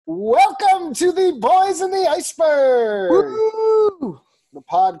Welcome to the Boys in the Iceberg, Woo! the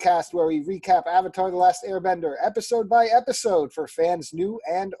podcast where we recap Avatar: The Last Airbender episode by episode for fans new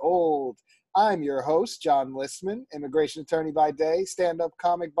and old. I'm your host, John Listman, immigration attorney by day, stand-up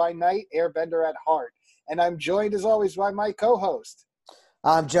comic by night, airbender at heart. And I'm joined as always by my co-host.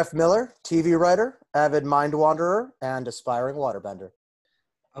 I'm Jeff Miller, TV writer, avid mind wanderer, and aspiring waterbender.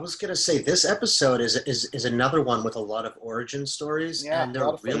 I was going to say, this episode is another one with a lot of origin stories, and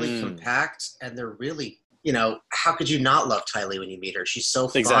they're really compact, and they're really, how could you not love Ty Lee when you meet her? She's so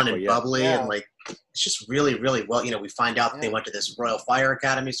fun and bubbly, and it's just really, really well. We find out that they went to this Royal Fire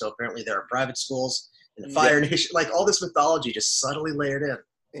Academy, so apparently there are private schools in the Fire Nation, all this mythology just subtly layered in.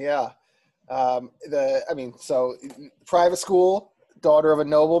 Yeah. So private school, daughter of a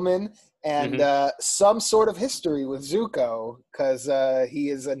nobleman, and some sort of history with Zuko, because he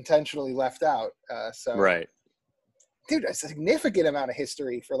is intentionally left out. Right. Dude, a significant amount of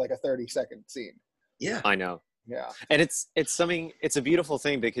history for like a 30-second scene. Yeah. I know. Yeah. And it's a beautiful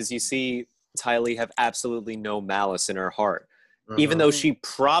thing because you see Ty Lee have absolutely no malice in her heart, even though she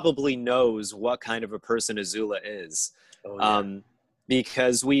probably knows what kind of a person AZULA is. Oh, yeah.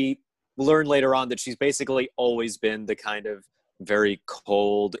 Because we learn later on that she's basically always been the kind of very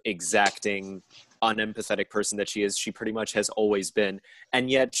cold, exacting, unempathetic person that she is. She pretty much has always been.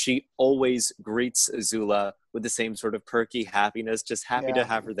 And yet she always greets AZULA with the same sort of perky happiness, just happy to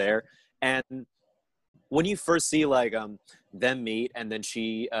have her there. And when you first see them meet, and then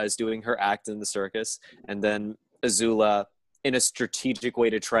she is doing her act in the circus, and then AZULA, in a strategic way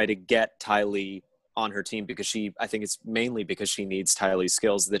to try to get Ty Lee on her team, because I think it's mainly because she needs Ty Lee's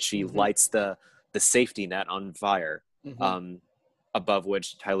skills, that she lights the safety net on fire. Above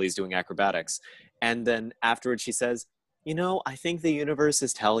which Ty Lee's doing acrobatics. And then afterwards she says, I think the universe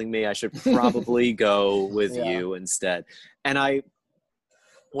is telling me I should probably go with you instead. And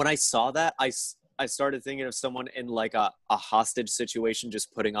when I saw that, I started thinking of someone in like a hostage situation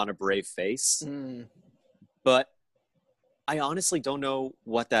just putting on a brave face. But I honestly don't know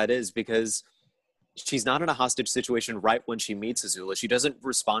what that is, because she's not in a hostage situation right when she meets AZULA. She doesn't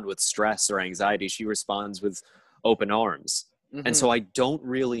respond with stress or anxiety. She responds with open arms. And so I don't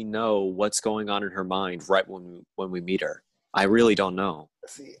really know what's going on in her mind right when we meet her. I really don't know.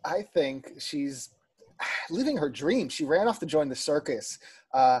 See, I think she's living her dream. She ran off to join the circus.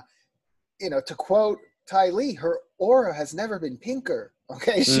 To quote Ty Lee, her aura has never been pinker.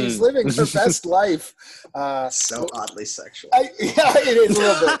 Okay, she's living her best life. So oddly sexual. It is a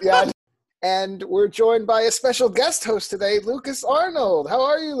little bit. Yeah. And we're joined by a special guest host today, Lukas Arnold. How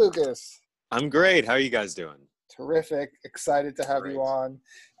are you, Lukas? I'm great. How are you guys doing? Terrific. Excited to have you on.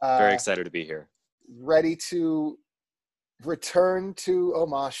 Very excited to be here. Ready to return to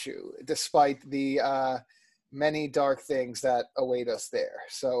Omashu, despite the many dark things that await us there.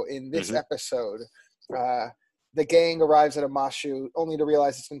 So in this episode, the gang arrives at Omashu only to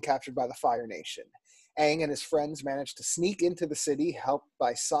realize it's been captured by the Fire Nation. Aang and his friends manage to sneak into the city, helped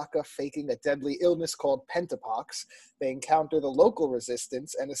by Sokka faking a deadly illness called Pentapox. They encounter the local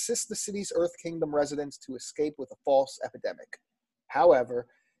resistance and assist the city's Earth Kingdom residents to escape with a false epidemic. However,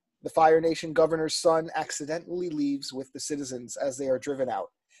 the Fire Nation governor's son accidentally leaves with the citizens as they are driven out.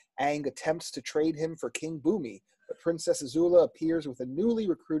 Aang attempts to trade him for King Bumi, but Princess AZULA appears with a newly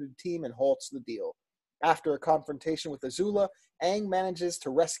recruited team and halts the deal. After a confrontation with AZULA, Aang manages to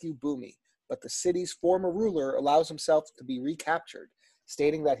rescue Bumi, but the city's former ruler allows himself to be recaptured,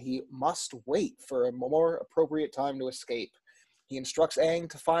 stating that he must wait for a more appropriate time to escape. He instructs Aang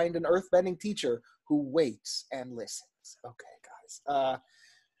to find an earthbending teacher who waits and listens. Okay, guys.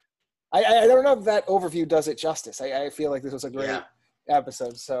 I don't know if that overview does it justice. I feel like this was a great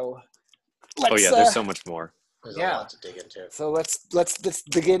episode, so let's... there's so much more. There's a lot to dig into. So let's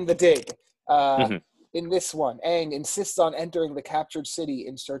begin the dig. In this one, Aang insists on entering the captured city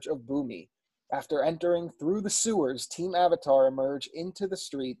in search of Bumi. After entering through the sewers, Team Avatar emerge into the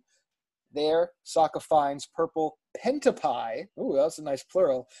street. There, Sokka finds purple Pentapox, ooh, that's a nice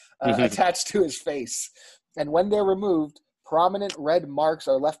plural, attached to his face. And when they're removed, prominent red marks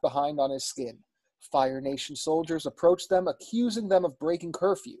are left behind on his skin. Fire Nation soldiers approach them, accusing them of breaking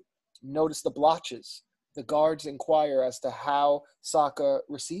curfew. Notice the blotches. The guards inquire as to how Sokka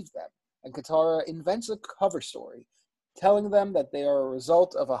received them, and Katara invents a cover story, telling them that they are a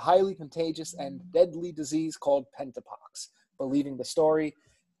result of a highly contagious and deadly disease called Pentapox. Believing the story,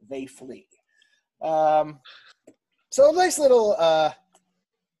 they flee. So a nice little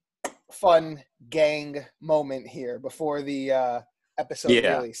fun gang moment here before the episode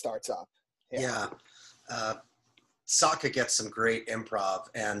really starts up. Sokka gets some great improv,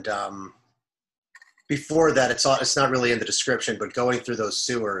 and before that, it's not really in the description, but going through those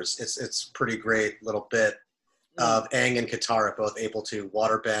sewers, it's pretty great little bit of Aang and Katara both able to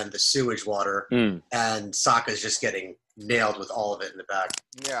waterbend the sewage water, and Sokka's just getting nailed with all of it in the back.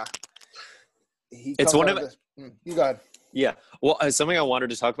 Yeah. It's one of you go ahead. Yeah. Well, something I wanted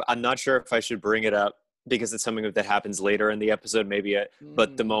to talk about. I'm not sure if I should bring it up because it's something that happens later in the episode, maybe.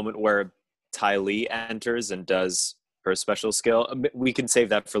 But the moment where Ty Lee enters and does her special skill, we can save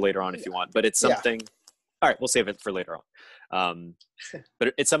that for later on if you want. But it's something. All right, we'll save it for later on.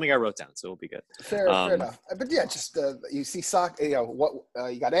 But it's something I wrote down, so it'll be good. Fair enough. But yeah, just you see Sokka. You know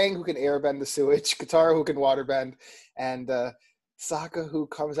you got Aang who can airbend the sewage, Katara who can waterbend, and Sokka who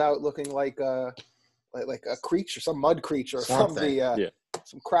comes out looking like a creature, some mud creature from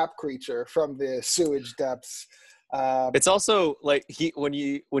some crap creature from the sewage depths. It's also like when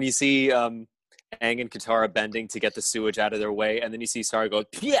you see Aang and Katara bending to get the sewage out of their way, and then you see Sokka go,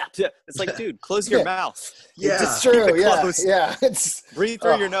 yeah. It's like, dude, close your mouth. Yeah, it's true. Yeah. It's breathe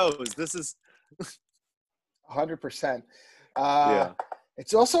through your nose. This is 100%.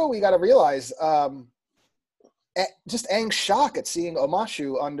 It's also, we got to realize, just Aang's shock at seeing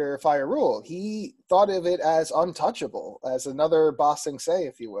Omashu under fire rule. He thought of it as untouchable, as another Ba Sing Se,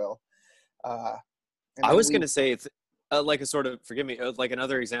 if you will. I was going to say, like a sort of, forgive me, like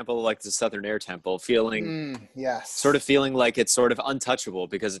another example, like the Southern Air Temple, feeling, sort of feeling like it's sort of untouchable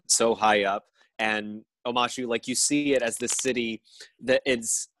because it's so high up. And Omashu, like you see it as the city that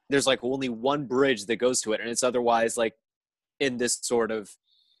there's like only one bridge that goes to it, and it's otherwise like in this sort of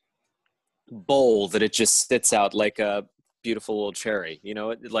bowl that it just sits out like a beautiful little cherry, you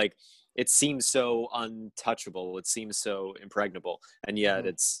know, like it seems so untouchable, it seems so impregnable, and yet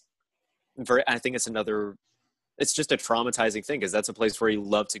it's very, I think it's just a traumatizing thing because that's a place where he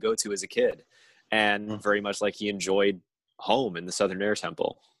loved to go to as a kid, and very much like he enjoyed home in the Southern Air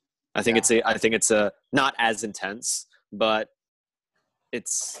Temple. I think it's not as intense, but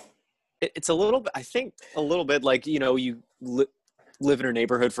it's a little bit, I think a little bit like, you know, you live in a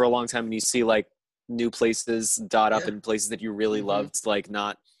neighborhood for a long time and you see like new places dot up in places that you really loved, like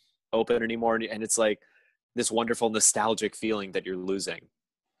not open anymore, and it's like this wonderful nostalgic feeling that you're losing.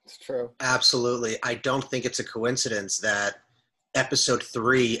 It's true. Absolutely. I don't think it's a coincidence that episode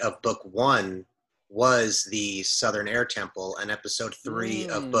 3 of book 1 was the Southern Air Temple, and episode 3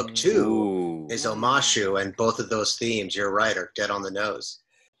 of book 2 is Omashu, and both of those themes, you're right, are dead on the nose.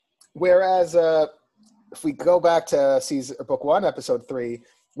 Whereas if we go back to book 1, episode 3,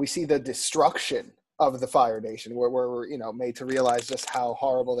 we see the destruction of the Fire Nation, where we're made to realize just how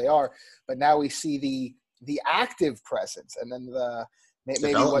horrible they are. But now we see the active presence, and then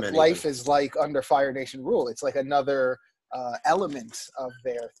maybe what life is like under Fire Nation rule. It's like another element of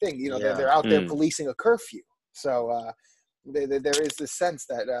their thing. You know, they're out there policing a curfew. So there is this sense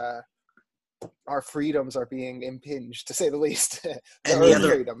that our freedoms are being impinged, to say the least. And the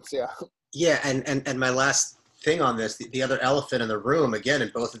other freedoms, and my last thing on this, the other elephant in the room, again,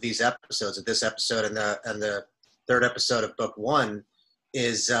 in both of these episodes, of this episode and the third episode of book 1,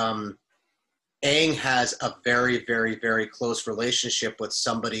 is Aang has a very, very, very close relationship with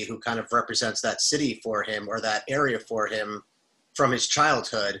somebody who kind of represents that city for him, or that area for him from his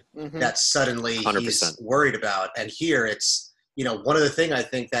childhood, that suddenly 100%. He's worried about. And here it's, one of the things I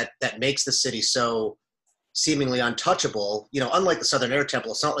think that makes the city so seemingly untouchable, unlike the Southern Air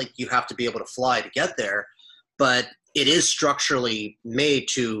Temple, it's not like you have to be able to fly to get there, but it is structurally made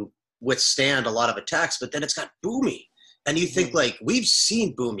to withstand a lot of attacks. But then it's got Boomy. And you think, like, we've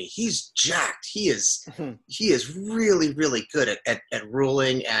seen Boomy. He's jacked. He is really, really good at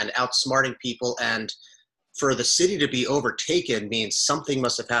ruling and outsmarting people. And for the city to be overtaken means something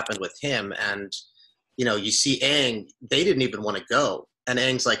must have happened with him. And, you see Aang, they didn't even want to go. And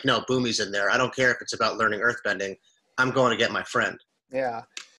Aang's like, no, Boomy's in there. I don't care if it's about learning earthbending. I'm going to get my friend. Yeah.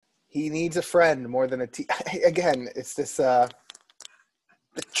 He needs a friend more than again, it's this the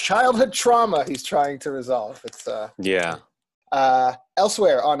childhood trauma he's trying to resolve. It's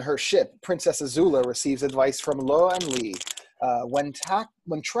elsewhere on her ship, Princess AZULA receives advice from Lo and Lee. When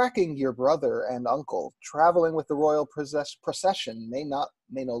tracking your brother and uncle, traveling with the royal procession may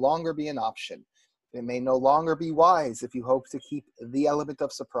no longer be an option. It may no longer be wise if you hope to keep the element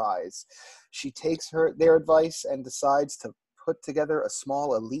of surprise. She takes their advice and decides to put together a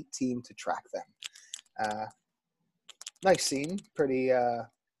small elite team to track them. Nice scene, pretty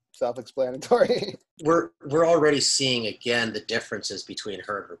self-explanatory. We're already seeing again the differences between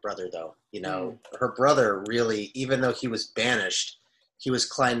her and her brother, though. Her brother really, even though he was banished, he was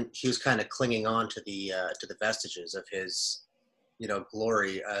kind of clinging on to the vestiges of his,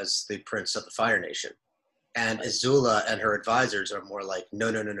 glory as the prince of the Fire Nation. And AZULA and her advisors are more like,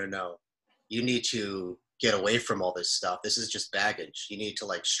 no. you need to get away from all this stuff. This is just baggage. You need to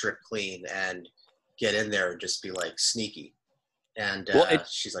like strip clean and get in there and just be like sneaky. And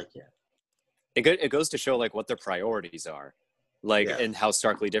she's like, yeah. It goes to show like what their priorities are, like, and how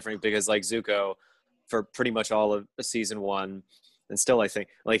starkly different, because like Zuko, for pretty much all of season 1, and still I think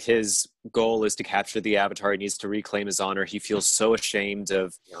like his goal is to capture the Avatar. He needs to reclaim his honor. He feels so ashamed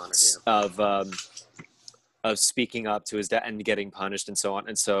of speaking up to his dad and getting punished and so on.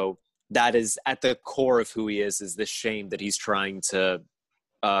 And so that is at the core of who he is this shame that he's trying to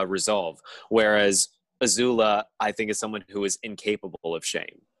resolve. Whereas Azula, I think, is someone who is incapable of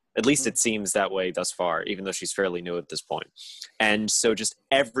shame. At least it seems that way thus far, even though she's fairly new at this point. And so just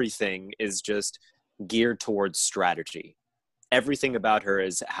everything is just geared towards strategy. Everything about her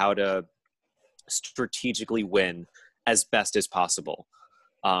is how to strategically win as best as possible,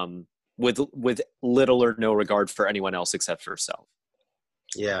 with little or no regard for anyone else except for herself.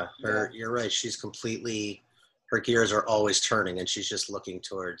 Yeah, you're right. She's completely, her gears are always turning, and she's just looking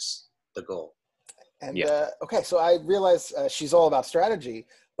towards the goal. And okay, so I realize she's all about strategy,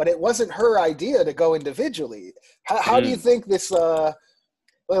 but it wasn't her idea to go individually. How do you think this?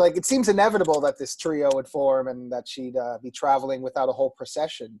 Like, it seems inevitable that this trio would form and that she'd be traveling without a whole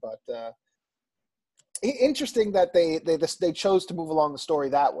procession. But interesting that they chose to move along the story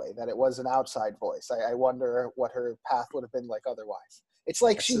that way. That it was an outside voice. I wonder what her path would have been like otherwise. It's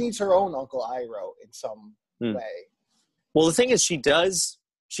like she needs her own Uncle Iroh in some way. Well, the thing is, she does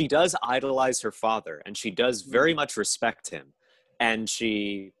idolize her father, and she does very much respect him, and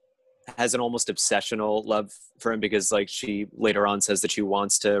she has an almost obsessional love for him, because like she later on says that she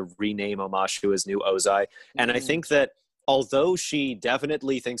wants to rename Omashu as New Ozai. And I think that although she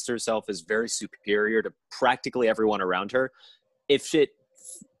definitely thinks herself as very superior to practically everyone around her, if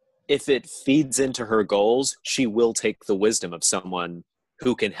it feeds into her goals, she will take the wisdom of someone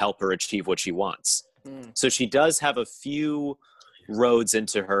who can help her achieve what she wants. So she does have a few roads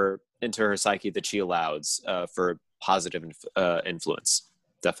into her psyche that she allows for positive influence.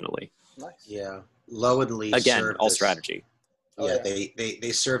 Definitely. Nice. Yeah. Lo and Lee again, all strategy. Yeah,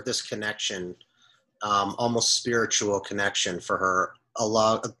 they serve this connection, almost spiritual connection for her, a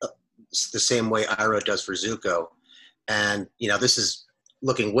lot the same way Iroh does for Zuko. And this is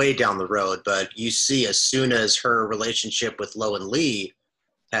looking way down the road, but you see, as soon as her relationship with Lo and Lee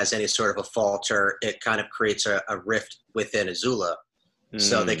has any sort of a falter, it kind of creates a rift within Azula.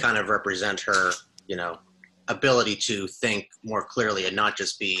 So they kind of represent her, ability to think more clearly and not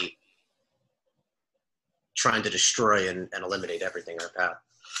just be trying to destroy and eliminate everything in her path.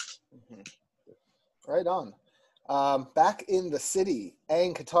 Right on. Back in the city,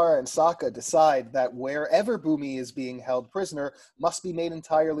 Aang, Katara, and Sokka decide that wherever Bumi is being held prisoner must be made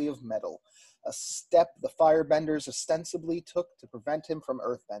entirely of metal, a step the firebenders ostensibly took to prevent him from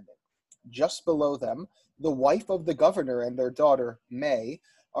earthbending. Just below them, the wife of the governor and their daughter, Mai,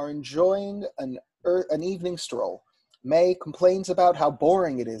 are enjoying an evening stroll. Mai complains about how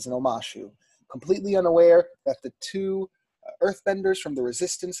boring it is in Omashu, completely unaware that the two earthbenders from the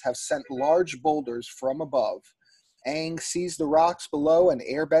Resistance have sent large boulders from above. Aang sees the rocks below and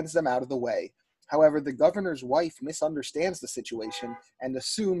airbends them out of the way. However, the governor's wife misunderstands the situation and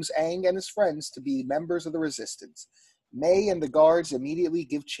assumes Aang and his friends to be members of the Resistance. Mai and the guards immediately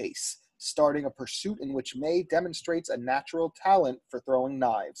give chase, starting a pursuit in which Mai demonstrates a natural talent for throwing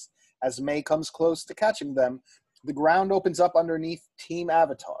knives. As Mai comes close to catching them, the ground opens up underneath Team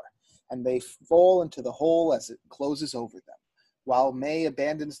Avatar, and they fall into the hole as it closes over them. While Mai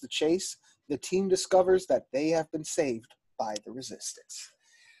abandons the chase, the team discovers that they have been saved by the Resistance.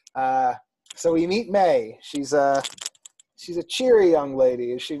 So we meet Mai. She's a cheery young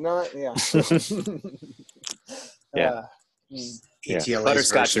lady, is she not? Yeah.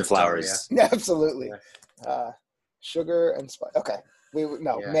 Butterscotch and flowers. Yeah, absolutely. Yeah. Sugar and spice. Okay.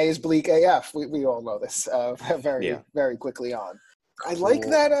 Mai is bleak AF. We all know this very quickly on. I like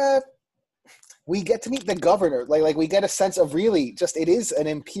that we get to meet the governor. Like we get a sense of really just, it is an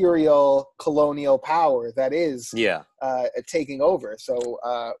imperial colonial power that is taking over. So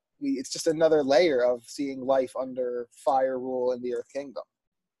it's just another layer of seeing life under fire rule in the Earth Kingdom.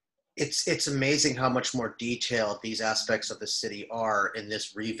 It's amazing how much more detailed these aspects of the city are in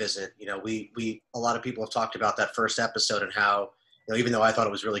this revisit. We a lot of people have talked about that first episode and how, even though I thought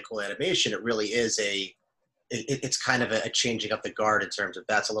it was really cool animation, it really is it's kind of a changing up the guard in terms of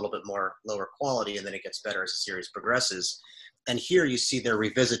that's a little bit more lower quality, and then it gets better as the series progresses. And here you see their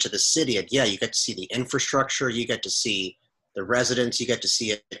revisit to the city, and you get to see the infrastructure, you get to see the residents, you get to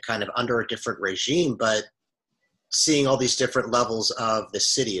see it kind of under a different regime, but seeing all these different levels of the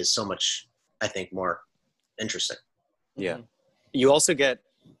city is so much, I think, more interesting. Yeah. You also get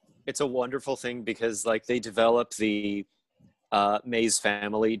it's a wonderful thing because like they develop the May's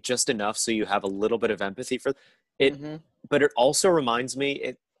family just enough so you have a little bit of empathy for it. But it also reminds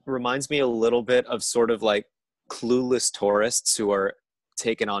me a little bit of sort of like clueless tourists who are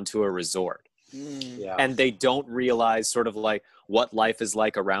taken onto a resort. And they don't realize sort of like what life is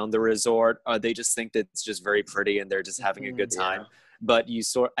like around the resort. They just think that it's just very pretty and they're just having a good time. But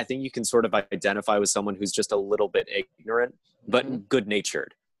I think you can sort of identify with someone who's just a little bit ignorant, but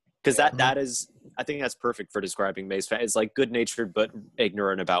good-natured. Because that is, I think that's perfect for describing May's family. It's like good-natured, but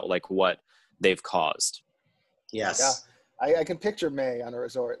ignorant about like what they've caused. Yes. Yeah. I can picture May on a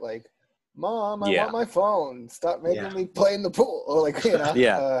resort like, Mom, I want my phone. Stop making me play in the pool. Or like, you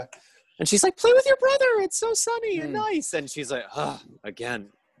know. And she's like, play with your brother. It's so sunny and nice. And she's like, again.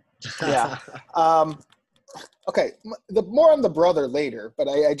 Yeah. Okay. More on the brother later, but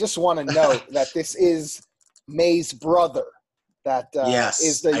I just want to note that this is May's brother that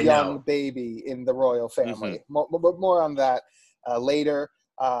is the young baby in the royal family. More on that later.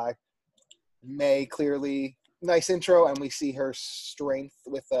 May clearly, nice intro, and we see her strength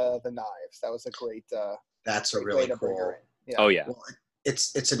with the knives. That was a great that's a really cool. Yeah. Oh, yeah. Well,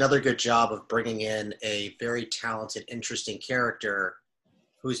 it's another good job of bringing in a very talented, interesting character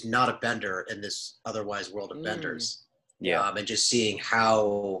who's not a bender in this otherwise world of benders. And just seeing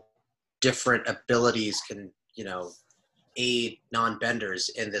how different abilities can, you know, aid non-benders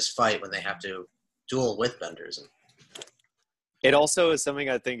in this fight when they have to duel with benders. It also is something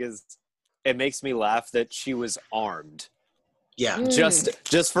I think it makes me laugh that she was armed. Yeah.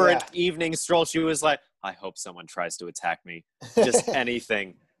 Just for an evening stroll, she was like, I hope someone tries to attack me. Just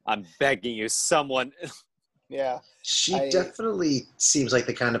anything. I'm begging you, someone. Yeah. She definitely seems like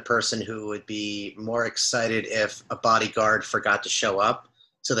the kind of person who would be more excited if a bodyguard forgot to show up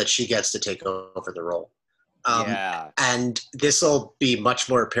so that she gets to take over the role. And this will be much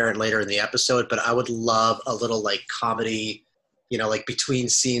more apparent later in the episode, but I would love a little like comedy, you know, like between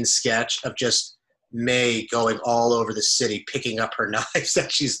scenes sketch of just May going all over the city, picking up her knives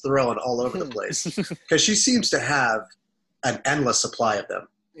that she's throwing all over the place. Because she seems to have an endless supply of them.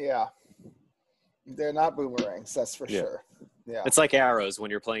 Yeah. They're not boomerangs, that's for sure. Yeah. It's like arrows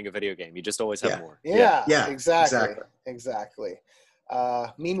when you're playing a video game. You just always have more. Yeah, exactly.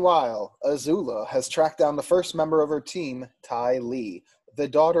 Meanwhile, AZULA has tracked down the first member of her team, Ty Lee, the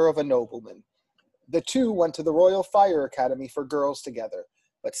daughter of a nobleman. The two went to the Royal Fire Academy for girls together,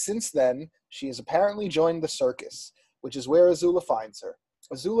 but since then, she has apparently joined the circus, which is where AZULA finds her.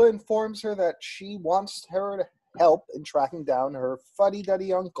 AZULA informs her that she wants her to help in tracking down her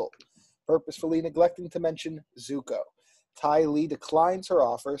fuddy-duddy uncle, purposefully neglecting to mention Zuko. Ty Lee declines her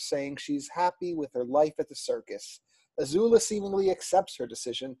offer, saying she's happy with her life at the circus. AZULA seemingly accepts her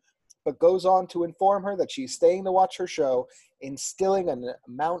decision, but goes on to inform her that she's staying to watch her show, instilling an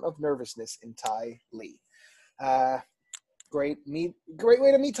amount of nervousness in Ty Lee. Great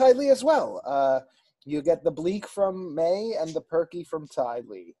way to meet Ty Lee as well. You get the bleak from May and the perky from Ty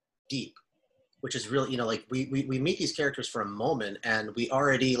Lee. Deep, which is really, you know, like we meet these characters for a moment, and we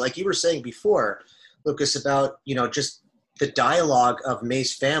already, like you were saying before, Lucas, about, you know, just the dialogue of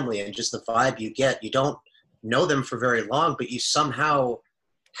May's family and just the vibe you get. You don't know them for very long, but you somehow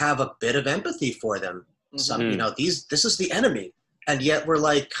have a bit of empathy for them. You know, this is the enemy, and yet we're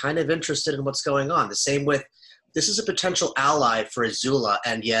like kind of interested in what's going on. The same with, this is a potential ally for AZULA,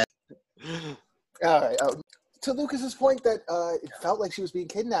 and yet. All right. To Lucas's point that it felt like she was being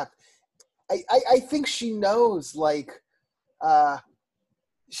kidnapped, I think she knows, like,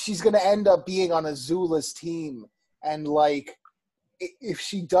 she's going to end up being on AZULA's team, and, like, if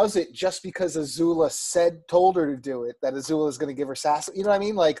she does it just because AZULA told her to do it, that AZULA is going to give her sass. You know what I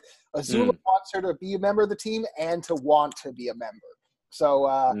mean? Like, AZULA wants her to be a member of the team and to want to be a member. So,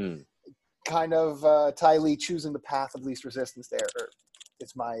 kind of Ty Lee choosing the path of least resistance there.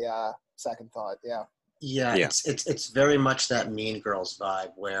 It's my second thought. Yeah. It's very much that Mean Girls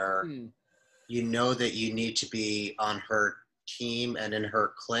vibe where you know that you need to be on her team and in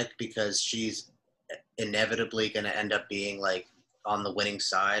her clique because she's inevitably going to end up being like on the winning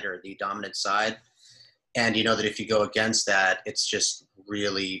side or the dominant side, and you know that if you go against that, it's just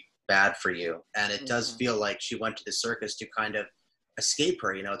really bad for you. And it does feel like she went to the circus to kind of escape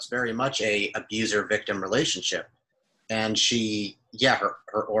her. You know, it's very much a abuser victim relationship, and she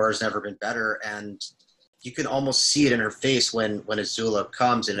her aura's never been better, and you can almost see it in her face when AZULA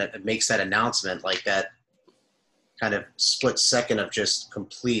comes and it makes that announcement, like that kind of split second of just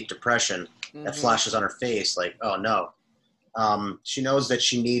complete depression that flashes on her face, like, oh no. She knows that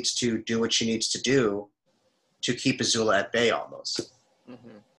she needs to do what she needs to do to keep AZULA at bay almost.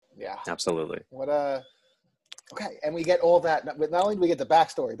 Yeah. Absolutely. What a Okay, and we get all that. Not only do we get the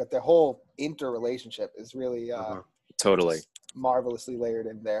backstory, but the whole interrelationship is really totally marvelously layered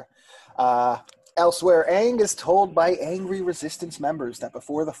in there. Elsewhere, Aang is told by angry resistance members that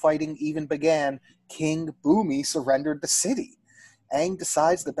before the fighting even began, King Bumi surrendered the city. Aang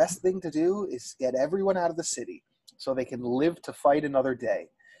decides the best thing to do is get everyone out of the city so they can live to fight another day.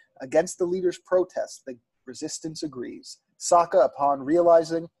 Against the leader's protest, the resistance agrees. Sokka, upon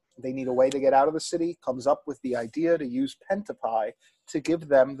realizing they need a way to get out of the city, comes up with the idea to use Pentapi to give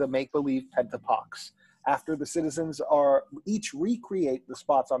them the make-believe Pentapox. After the citizens are each recreate the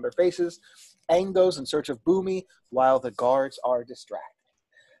spots on their faces, Aang goes in search of Bumi while the guards are distracted.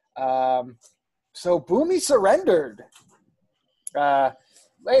 So Bumi surrendered.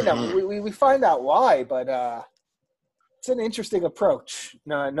 We find out why, but it's an interesting approach.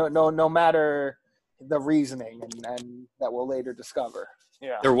 No matter the reasoning, and that we'll later discover.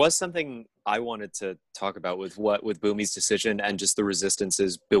 Yeah. There was something I wanted to talk about with Bumi's decision and just the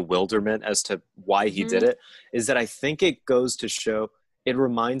resistance's bewilderment as to why he did it, is that I think it goes to show, it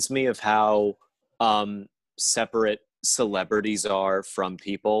reminds me of how separate celebrities are from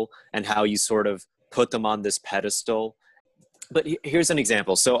people and how you sort of put them on this pedestal. But here's an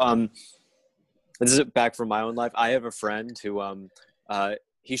example. So this is back from my own life. I have a friend who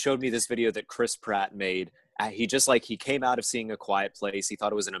he showed me this video that Chris Pratt made. He came out of seeing A Quiet Place. He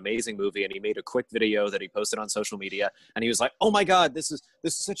thought it was an amazing movie, and he made a quick video that he posted on social media. And he was like, "Oh my God, this is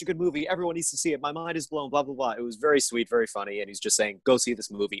such a good movie. Everyone needs to see it. My mind is blown, blah, blah, blah." It was very sweet, very funny. And he's just saying, "Go see this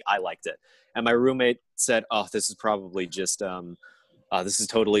movie. I liked it." And my roommate said, "Oh, this is probably just, this is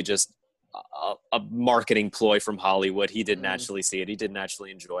totally just a marketing ploy from Hollywood. He didn't actually see it. He didn't actually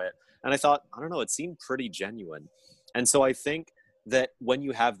enjoy it." And I thought, I don't know, it seemed pretty genuine. And so I think that when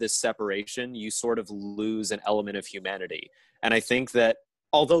you have this separation, you sort of lose an element of humanity. And I think that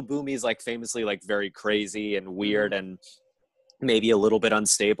although Bumi is famously very crazy and weird and maybe a little bit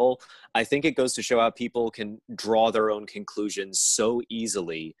unstable, I think it goes to show how people can draw their own conclusions so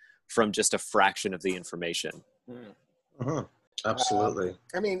easily from just a fraction of the information. Absolutely.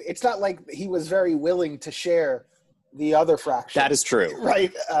 I mean, it's not like he was very willing to share the other fraction. That is true.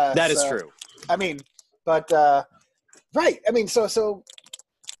 Right. That is true. I mean, but right. I mean, so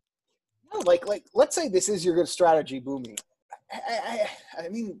let's say this is your good strategy, Bumi. I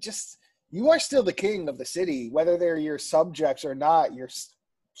mean, just, you are still the king of the city, whether they're your subjects or not. You're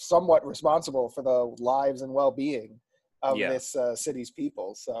somewhat responsible for the lives and well-being of this city's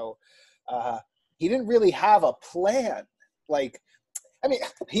people. So he didn't really have a plan. I mean,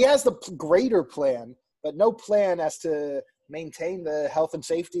 he has the greater plan, but no plan as to maintain the health and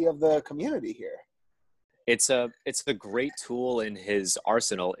safety of the community here. It's a great tool in his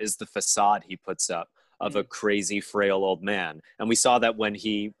arsenal is the facade he puts up of a crazy, frail old man. And we saw that when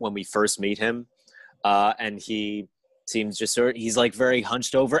we first meet him, and he seems just he's very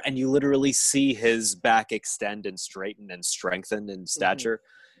hunched over, and you literally see his back extend and straighten and strengthen in stature.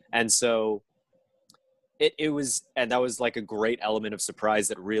 And so that was a great element of surprise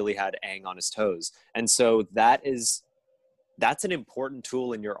that really had Aang on his toes. And so that's an important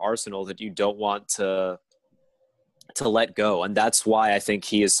tool in your arsenal that you don't want to let go. And that's why I think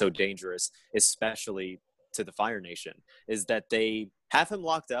he is so dangerous, especially to the Fire Nation, is that they have him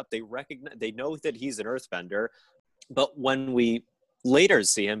locked up. They know that he's an earthbender, but when we later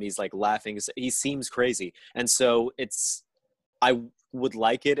see him, he's laughing. He seems crazy. And so I would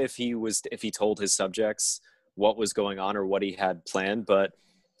like it if he told his subjects what was going on or what he had planned. But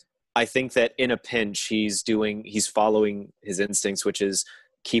I think that in a pinch, he's following his instincts, which is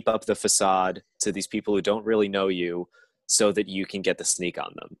keep up the facade to these people who don't really know you so that you can get the sneak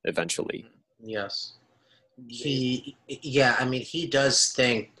on them eventually. Yes. He does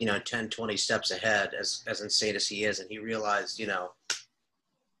think, 10, 20 steps ahead, as insane as he is. And he realized,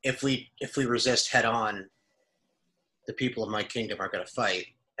 if we resist head on, the people of my kingdom are going to fight.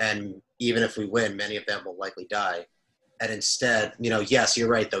 And even if we win, many of them will likely die. And instead, yes, you're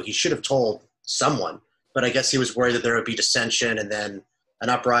right, though. He should have told someone, but I guess he was worried that there would be dissension and then an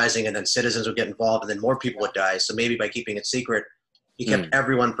uprising, and then citizens would get involved, and then more people would die. So maybe by keeping it secret, he kept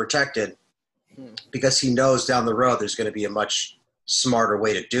everyone protected because he knows down the road there's going to be a much smarter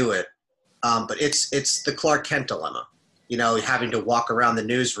way to do it. But it's the Clark Kent dilemma, having to walk around the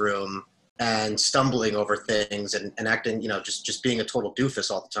newsroom and stumbling over things and acting, just being a total doofus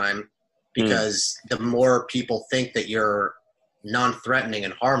all the time, because the more people think that you're non-threatening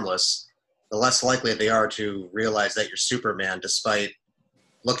and harmless, the less likely they are to realize that you're Superman, despite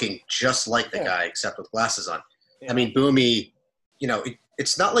looking just like the guy, except with glasses on. Yeah. I mean, Bumi,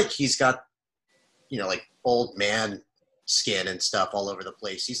 it's not like he's got, old man skin and stuff all over the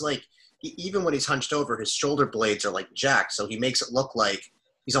place. He's even when he's hunched over, his shoulder blades are like jacked, so he makes it look like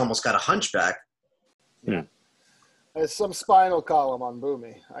he's almost got a hunchback. Yeah. There's some spinal column on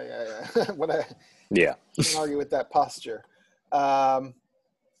Boomy. I can argue with that posture.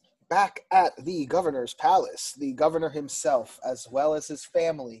 Back at the governor's palace, the governor himself, as well as his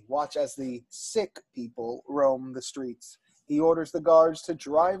family, watch as the sick people roam the streets. He orders the guards to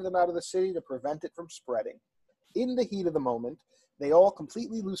drive them out of the city to prevent it from spreading. In the heat of the moment, they all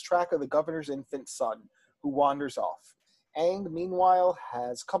completely lose track of the governor's infant son, who wanders off. Aang, meanwhile,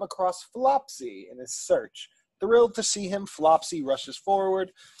 has come across Flopsy in his search. Thrilled to see him, Flopsy rushes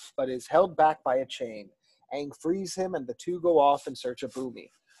forward, but is held back by a chain. Aang frees him, and the two go off in search of Boomy.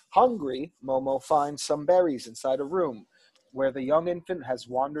 Hungry, Momo finds some berries inside a room, where the young infant has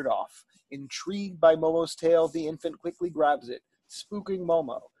wandered off. Intrigued by Momo's tale, the infant quickly grabs it, spooking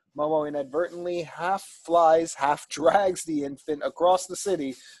Momo. Momo inadvertently half flies, half drags the infant across the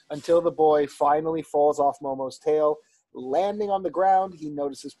city until the boy finally falls off Momo's tail. Landing on the ground, he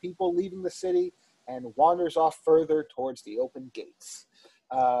notices people leaving the city and wanders off further towards the open gates.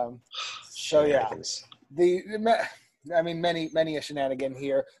 So yeah, many a shenanigan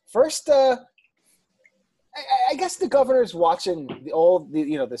here. First, I guess the governor's watching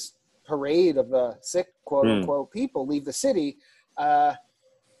this parade of the sick, quote unquote, people leave the city. I'm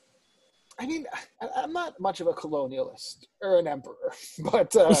not much of a colonialist or an emperor,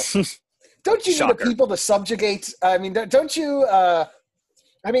 but don't you need the people to subjugate? I mean, don't you?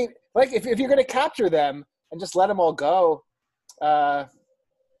 Like if you're going to capture them and just let them all go,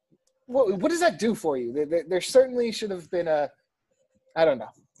 what does that do for you? There certainly should have been a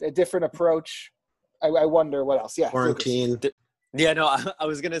different approach. I wonder what else. Yeah, quarantine. Yeah, no, I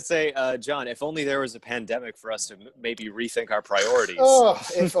was going to say, John, if only there was a pandemic for us to maybe rethink our priorities. Oh,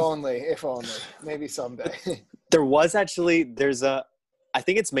 if only, maybe someday. I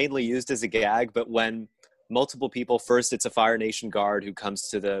think it's mainly used as a gag, but when multiple people, first it's a Fire Nation guard who comes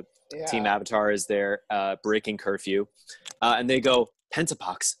to the Team Avatar as they're breaking curfew, and they go,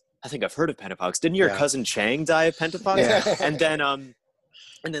 Pentapox. I think I've heard of Pentapox. Didn't your cousin Chang die of Pentapox? Yeah.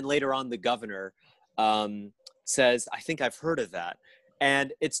 And then later on, the governor says, I think I've heard of that.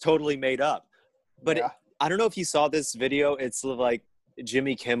 And it's totally made up. But I don't know if you saw this video. It's like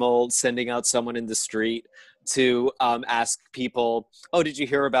Jimmy Kimmel sending out someone in the street to ask people, oh, did you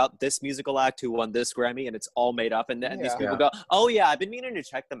hear about this musical act who won this Grammy? And it's all made up. And these people go, oh, yeah, I've been meaning to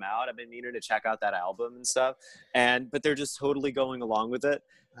check them out. I've been meaning to check out that album and stuff. But they're just totally going along with it.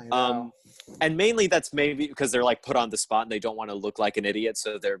 And mainly that's maybe because they're like put on the spot and they don't want to look like an idiot.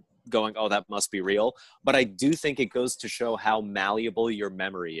 So they're going, oh, that must be real. But I do think it goes to show how malleable your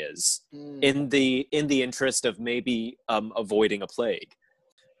memory is in the interest of maybe avoiding a plague.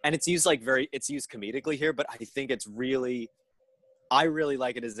 And it's used it's used comedically here, but I think I really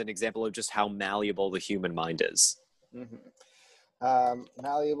like it as an example of just how malleable the human mind is. Mm-hmm.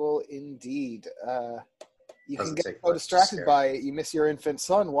 Malleable indeed. You can get so distracted by it, you miss your infant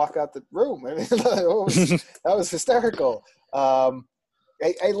son, walk out the room. I mean, that was hysterical.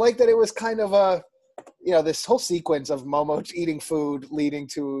 I like that it was kind of this whole sequence of Momo eating food leading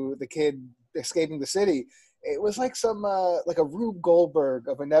to the kid escaping the city. It was like some like a Rube Goldberg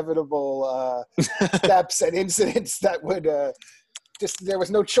of inevitable steps and incidents that would there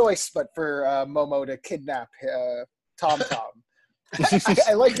was no choice but for Momo to kidnap Tom Tom.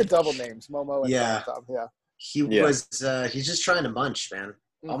 I like the double names, Momo and Tom Tom. Yeah. He's just trying to munch, man.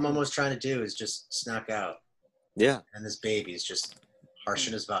 All Momo's trying to do is just snack out. Yeah. And this baby's just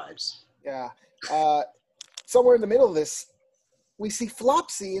harshing his vibes. Yeah. Somewhere in the middle of this, we see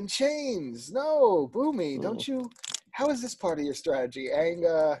Flopsy in chains. No, Boomy, don't you? How is this part of your strategy?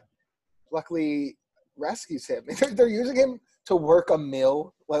 Aang luckily rescues him. They're using him to work a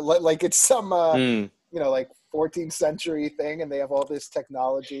mill, like it's some like 14th century thing, and they have all this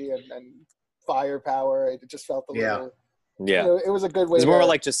technology and firepower. It just felt a little. Yeah. It was a good way. It's more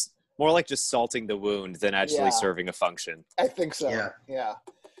like just salting the wound than actually serving a function. I think so. Yeah.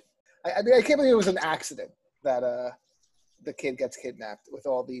 I mean, I can't believe it was an accident that the kid gets kidnapped with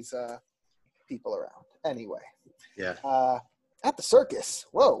all these people around. Anyway. Yeah. At the circus,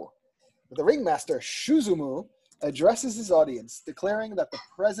 the ringmaster Shuzumu addresses his audience, declaring that the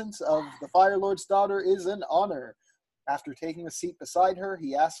presence of the Fire Lord's daughter is an honor. After taking a seat beside her,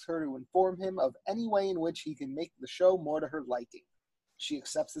 he asks her to inform him of any way in which he can make the show more to her liking. She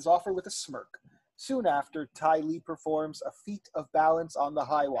accepts his offer with a smirk. Soon after, Ty Lee performs a feat of balance on the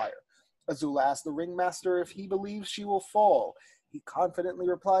high wire. Azula asks the ringmaster if he believes she will fall. He confidently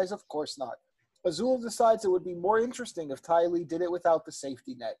replies, of course not. Azula decides it would be more interesting if Ty Lee did it without the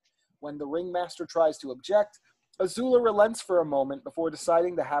safety net. When the ringmaster tries to object, Azula relents for a moment before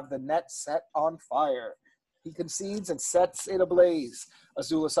deciding to have the net set on fire. He concedes and sets it ablaze.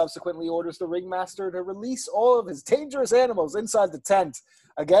 Azula subsequently orders the ringmaster to release all of his dangerous animals inside the tent.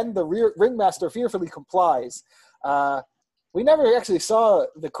 Again, the ringmaster fearfully complies. We never actually saw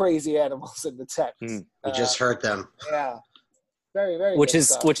the crazy animals in the tent. We just heard them. Yeah. Very, very which good is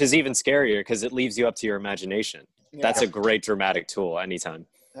stuff. Which is even scarier because it leaves you up to your imagination. Yeah. That's a great dramatic tool anytime.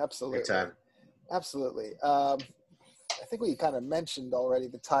 Absolutely. Big time. Absolutely. I think we kind of mentioned already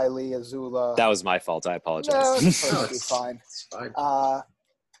the Ty Lee, Azula. That was my fault. I apologize. No, it's perfectly fine. It's fine.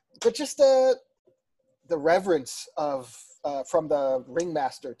 But just the reverence of from the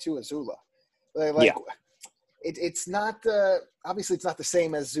ringmaster to Azula. It's not obviously it's not the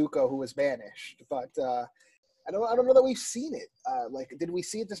same as Zuko, who was banished, but I don't know that we've seen it. Did we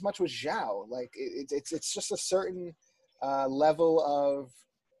see it this much with Zhao? It's just a certain level of,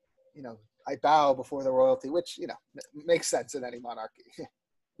 I bow before the royalty, which makes sense in any monarchy.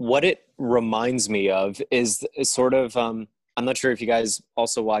 What it reminds me of is sort of I'm not sure if you guys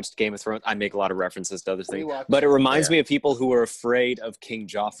also watched Game of Thrones. I make a lot of references to other things, but it reminds me of people who are afraid of King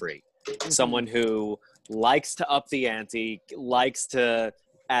Joffrey, someone who likes to up the ante, likes to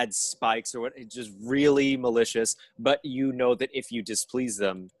add spikes or what, just really malicious, but that if you displease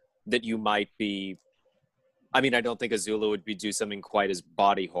them, that you might be. I mean, I don't think Azula would do something quite as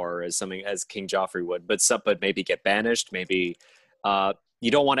body horror as King Joffrey would, but maybe get banished, maybe you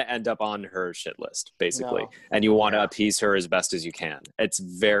don't want to end up on her shit list, basically, and you want to appease her as best as you can. That's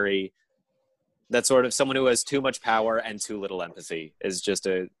sort of someone who has too much power and too little empathy is just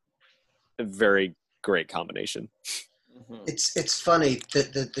a very great combination. It's funny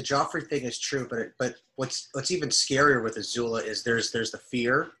that the Joffrey thing is true, but what's even scarier with Azula is there's the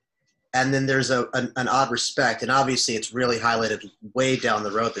fear. And then there's an odd respect, and obviously it's really highlighted way down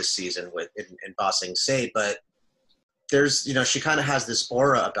the road this season in Ba Sing Se. But there's, she kind of has this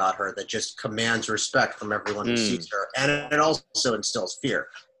aura about her that just commands respect from everyone who sees her, and it also instills fear.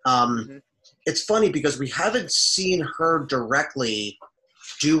 It's funny because we haven't seen her directly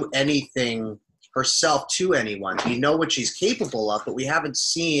do anything herself to anyone. We know what she's capable of, but we haven't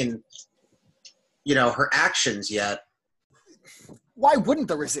seen, her actions yet. Why wouldn't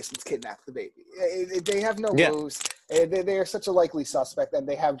the Resistance kidnap the baby? They have no moves. They are such a likely suspect, and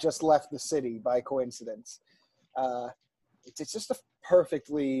they have just left the city by coincidence. It's just a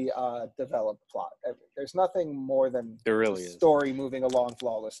perfectly developed plot. There's nothing more than story moving along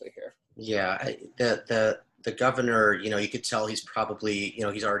flawlessly here. Yeah, the governor, you could tell he's probably,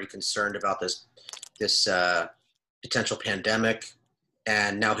 he's already concerned about this potential pandemic,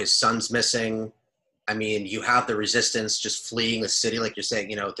 and now his son's missing. I mean, you have the Resistance just fleeing the city, like you're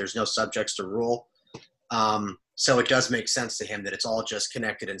saying, there's no subjects to rule. So it does make sense to him that it's all just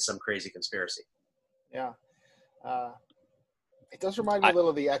connected in some crazy conspiracy. Yeah. It does remind me a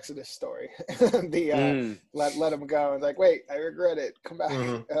little of the Exodus story. Let him go. And wait, I regret it. Come back.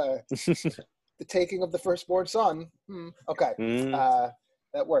 The taking of the firstborn son. Okay.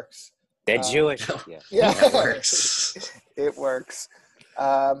 That works. They're Jewish. Yeah. That works. It works.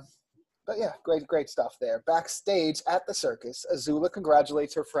 But yeah, great stuff there. Backstage at the circus, Azula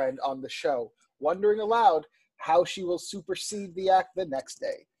congratulates her friend on the show, wondering aloud how she will supersede the act the next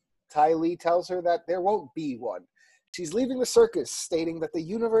day. Ty Lee tells her that there won't be one. She's leaving the circus, stating that the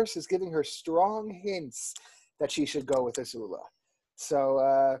universe is giving her strong hints that she should go with Azula.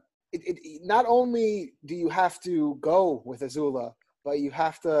 So not only do you have to go with Azula, but you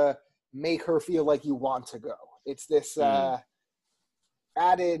have to make her feel like you want to go. It's this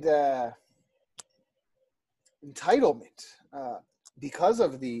added entitlement because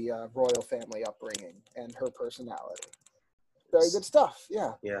of the royal family upbringing and her personality. Very good stuff.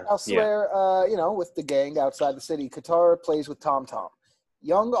 Yeah. Elsewhere, with the gang outside the city, Katara plays with Tom Tom.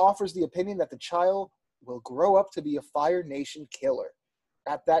 Young offers the opinion that the child will grow up to be a Fire Nation killer.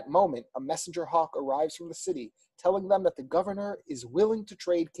 At that moment, a messenger hawk arrives from the city, telling them that the governor is willing to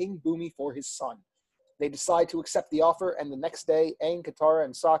trade King Bumi for his son. They decide to accept the offer, and the next day, Aang, Katara,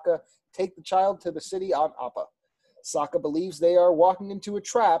 and Sokka take the child to the city on Appa. Sokka believes they are walking into a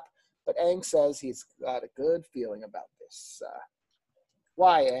trap, but Aang says he's got a good feeling about this.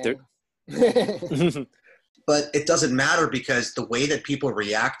 Why, Aang? But it doesn't matter because the way that people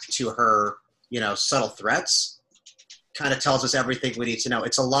react to her, subtle threats kind of tells us everything we need to know.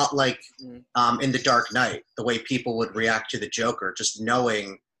 It's a lot like in The Dark Knight, the way people would react to the Joker, just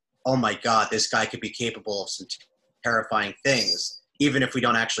knowing, oh my God, this guy could be capable of some terrifying things, even if we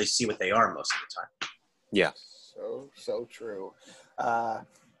don't actually see what they are most of the time. Yeah. So true.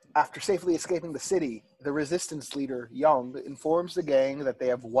 After safely escaping the city, the resistance leader, Young, informs the gang that they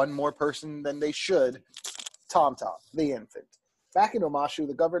have one more person than they should Tom Tom, the infant. Back in Omashu,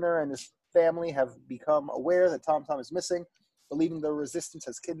 the governor and his family have become aware that Tom Tom is missing. Believing the resistance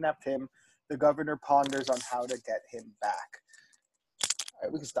has kidnapped him, the governor ponders on how to get him back. All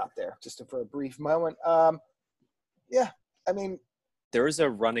right, we can stop there just for a brief moment. Yeah, I mean... There is a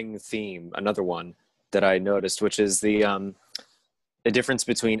running theme, another one, that I noticed, which is the difference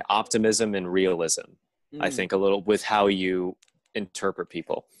between optimism and realism. I think a little with how you interpret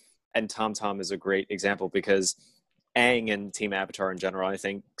people. And Tom Tom is a great example because Aang and Team Avatar in general, I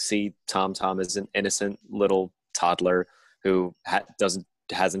think, see Tom Tom as an innocent little toddler who hasn't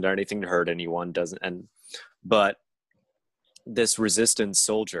done anything to hurt anyone, but this resistance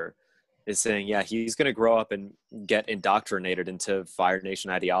soldier is saying, yeah, he's going to grow up and get indoctrinated into Fire Nation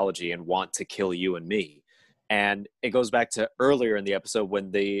ideology and want to kill you and me. And it goes back to earlier in the episode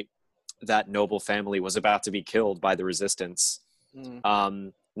when that noble family was about to be killed by the resistance.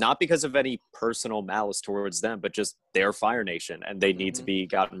 Not because of any personal malice towards them, but just their Fire Nation, and they need to be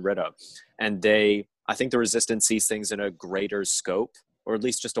gotten rid of. And I think the resistance sees things in a greater scope, or at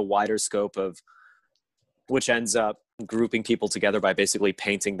least just a wider scope of which ends up grouping people together by basically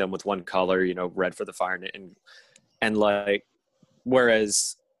painting them with one color, red for the Fire, and like,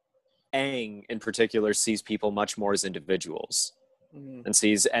 whereas Aang in particular sees people much more as individuals and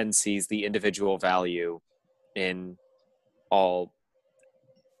sees the individual value in all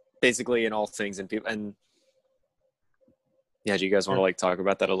things and people. And yeah, do you guys want to talk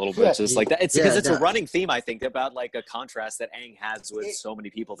about that a little bit? Just like that. It's because it's a running theme, I think, about like a contrast that Aang has with so many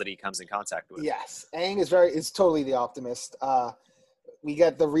people that he comes in contact with. Yes, Aang is totally the optimist. We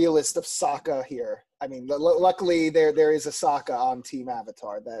get the realist of Sokka here. I mean, luckily there is a Sokka on Team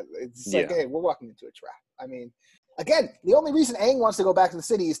Avatar that it's like, hey, we're walking into a trap. I mean, again, the only reason Aang wants to go back to the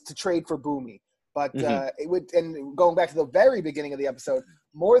city is to trade for Boomy. But and going back to the very beginning of the episode,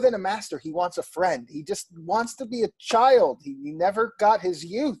 more than a master, he wants a friend. He just wants to be a child. He never got his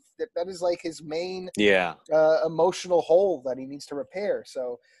youth. That is like his main emotional hole that he needs to repair.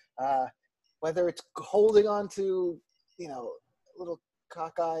 So whether it's holding on to, little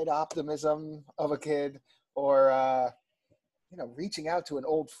cockeyed optimism of a kid or, reaching out to an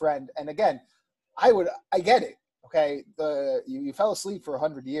old friend. And again, I get it. Okay. You fell asleep for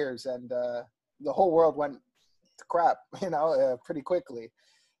 100 years and, the whole world went to crap, pretty quickly.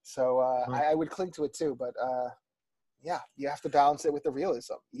 So I would cling to it too. But you have to balance it with the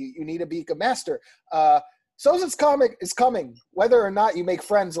realism. You need to be a master. Sozin's comic is coming. Whether or not you make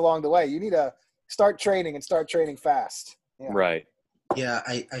friends along the way, you need to start training fast. Yeah. Right. Yeah,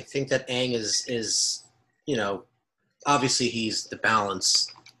 I think that Aang is obviously he's the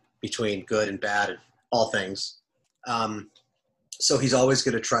balance between good and bad and all things. So he's always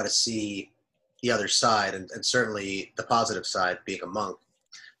going to try to see the other side, and certainly the positive side, being a monk,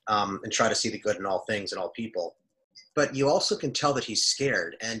 and try to see the good in all things and all people. But you also can tell that he's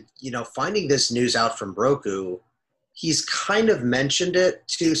scared. And, finding this news out from Roku, he's kind of mentioned it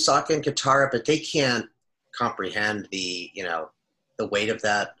to Sokka and Katara, but they can't comprehend the weight of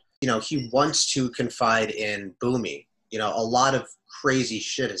that. He wants to confide in Boomy. A lot of crazy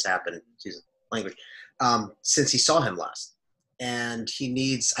shit has happened, excuse the language, since he saw him last. And he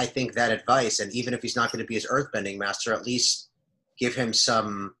needs, I think, that advice. And even if he's not going to be his earthbending master, at least give him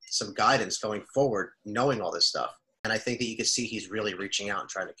some guidance going forward, knowing all this stuff. And I think that you can see he's really reaching out and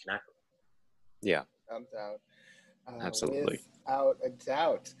trying to connect with him. Yeah. Without a doubt. Absolutely. Without a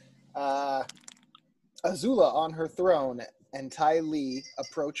doubt. Azula on her throne and Ty Lee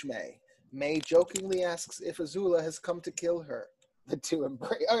approach Mai. Mai jokingly asks if Azula has come to kill her. The two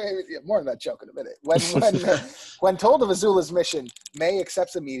embrace. More on that joke in a minute. When told of Azula's mission, Mai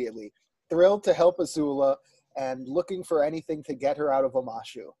accepts immediately, thrilled to help Azula and looking for anything to get her out of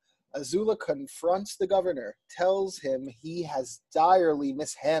Omashu. Azula confronts the governor, tells him he has direly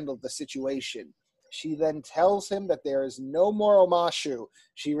mishandled the situation. She then tells him that there is no more Omashu.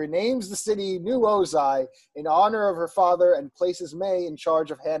 She renames the city New Ozai in honor of her father and places Mai in charge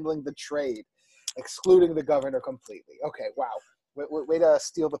of handling the trade, excluding the governor completely. Okay, wow. Way to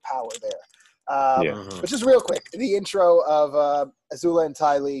steal the power there. But just real quick, the intro of Azula and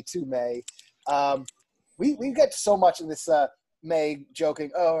Ty Lee to Mai. We get so much in this Mai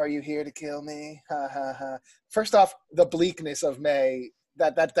joking, oh, are you here to kill me? Ha, ha, ha. First off, the bleakness of Mai,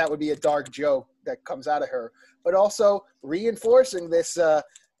 that would be a dark joke that comes out of her. But also reinforcing this,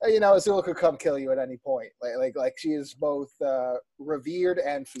 Azula could come kill you at any point. Like she is both revered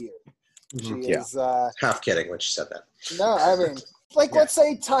and feared. She is half kidding when she said that. No, I mean, let's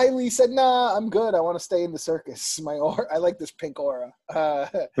say Ty Lee said, "Nah, I'm good. I want to stay in the circus. My aura, I like this pink aura.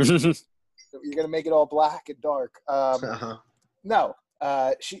 You're gonna make it all black and dark." No,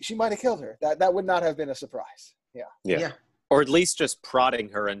 she might have killed her. That would not have been a surprise. Yeah. Or at least just prodding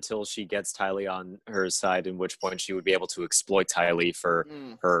her until she gets Ty Lee on her side, in which point she would be able to exploit Ty Lee for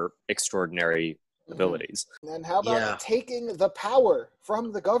her extraordinary abilities. And then how about taking the power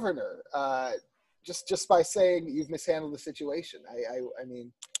from the governor? Just by saying you've mishandled the situation. I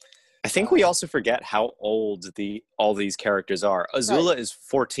mean, I think we also forget how old all these characters are. Azula is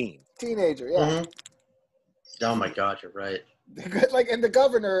 14. Teenager, yeah. Oh my God, you're right. And the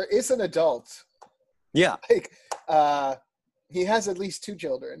governor is an adult. Yeah. He has at least 2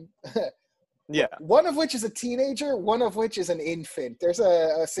 children. Yeah. One of which is a teenager, one of which is an infant. There's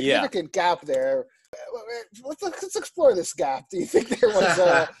a significant gap there. Let's explore this gap. Do you think there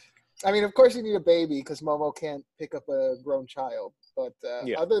was I mean, of course you need a baby because Momo can't pick up a grown child. But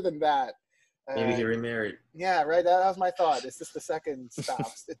other than that... maybe he remarried. Yeah, right. That was my thought. Is this the second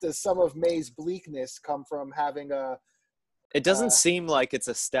spouse? Does some of May's bleakness come from having a... It doesn't seem like it's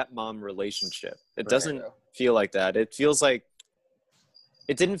a stepmom relationship. It doesn't feel like that. It feels like...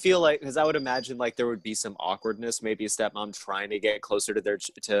 It didn't feel like... Because I would imagine like there would be some awkwardness. Maybe a stepmom trying to get closer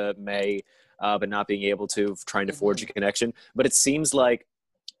to May, but not being able to, trying to forge a connection. But it seems like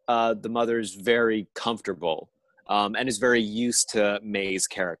the mother's very comfortable and is very used to May's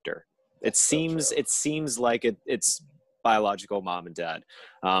character. It seems like it's biological mom and dad.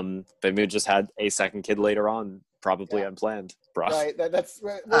 They may have just had a second kid later on, probably unplanned. Right. Let's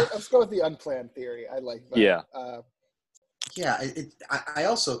go with the unplanned theory. I like that. Yeah. I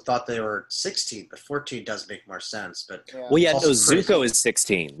also thought they were 16, but 14 does make more sense. But Zuko is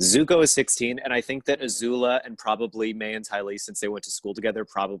 16. Zuko is 16, and I think that Azula and probably Mai and Ty Lee, since they went to school together,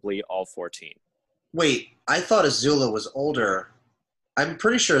 probably all 14. Wait, I thought Azula was older. I'm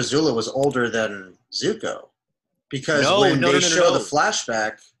pretty sure Azula was older than Zuko. Because when they show the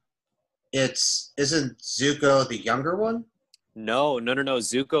flashback, isn't Zuko the younger one? No.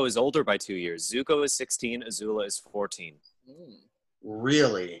 Zuko is older by 2 years. Zuko is 16, Azula is 14.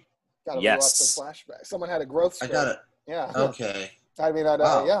 Really? Gotta watch the flashback. Someone had a growth spurt. I got it. Yeah. Okay. I mean,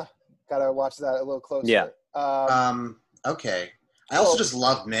 gotta watch that a little closer. Yeah. Okay. I also just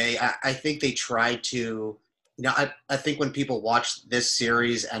love May. I think they tried to, I think when people watched this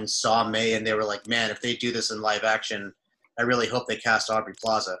series and saw May and they were like, man, if they do this in live action, I really hope they cast Aubrey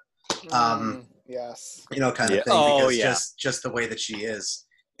Plaza. Yes. Kind of thing. Because just the way that she is.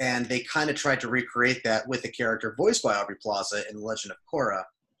 And they kind of tried to recreate that with the character voiced by Aubrey Plaza in Legend of Korra.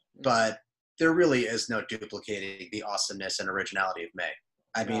 But there really is no duplicating the awesomeness and originality of May.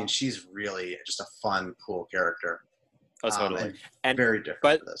 I mean, she's really just a fun, cool character. Oh, totally. And very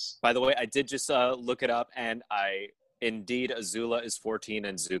different for this. By the way, I did just look it up, and indeed, Azula is 14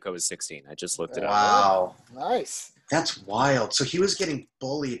 and Zuko is 16. I just looked it up. Wow. Nice. That's wild. So he was getting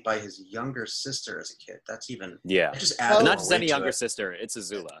bullied by his younger sister as a kid. That's even... Yeah. Not just any younger sister. It's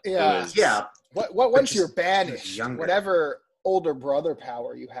Azula. Yeah. Once you're banished, whatever older brother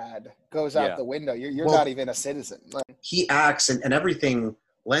power you had goes out the window. You're not even a citizen. He acts and everything...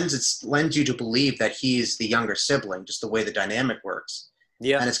 lends you to believe that he's the younger sibling, just the way the dynamic works.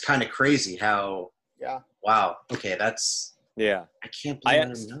 Yeah. And it's kind of crazy how... Yeah. Wow. Okay, that's... Yeah. I can't believe I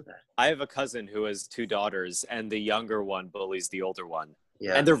didn't know that. I have a cousin who has 2 daughters, and the younger one bullies the older one.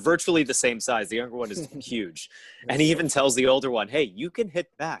 Yeah. And they're virtually the same size. The younger one is huge. And he even tells the older one, hey, you can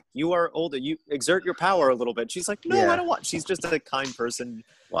hit back. You are older. You exert your power a little bit. She's like, no, I don't want... She's just a kind person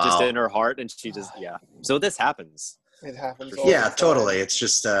just in her heart, and she just... Yeah. So this happens. It happens. Totally. It's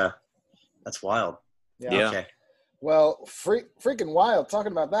just that's wild. Yeah. Okay. Well, freaking wild.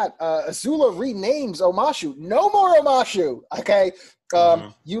 Talking about that, Azula renames Omashu. No more Omashu. Okay.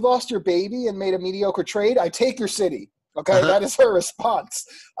 You lost your baby and made a mediocre trade. I take your city. Okay, that is her response.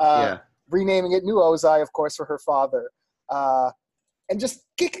 Renaming it New Ozai, of course, for her father, and just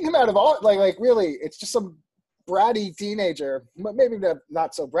kicking him out of all. Like really, it's just some bratty teenager. Maybe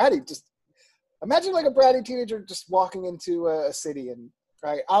not so bratty. Just. Imagine like a bratty teenager just walking into a city and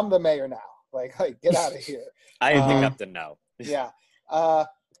I'm the mayor now. Like get out of here. I think up to now. Yeah.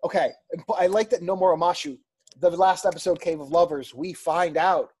 Okay. I like that no more Omashu. The last episode, Cave of Lovers, we find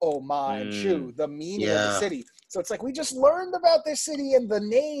out Omashu, the meaning of the city. So it's like we just learned about this city and the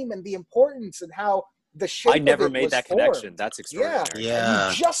name and the importance and how the shape. I never of it made was that formed. connection. That's extraordinary. Yeah.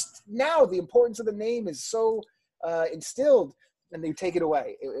 And just now, the importance of the name is so instilled. And they take it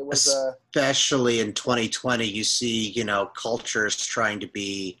away. It was especially in 2020. You see, cultures trying to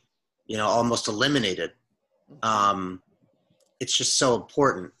be, almost eliminated. It's just so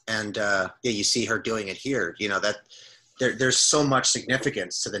important, and you see her doing it here. That there's so much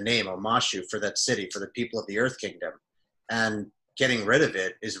significance to the name Omashu for that city, for the people of the Earth Kingdom, and getting rid of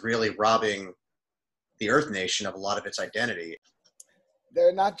it is really robbing the Earth Nation of a lot of its identity.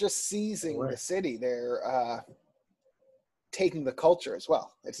 they're not just seizing the city; they're taking the culture as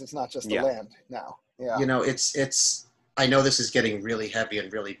well. It's not just the land now. Yeah, you know, it's. I know this is getting really heavy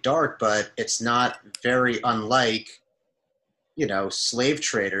and really dark, but it's not very unlike, you know, slave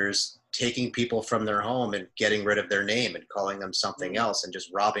traders taking people from their home and getting rid of their name and calling them something else and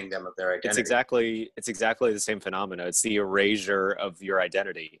just robbing them of their identity. It's exactly the same phenomena. It's the erasure of your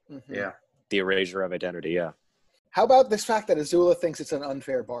identity. Mm-hmm. Yeah. The erasure of identity, yeah. How about this fact that Azula thinks it's an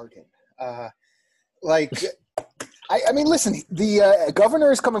unfair bargain? I mean, listen, the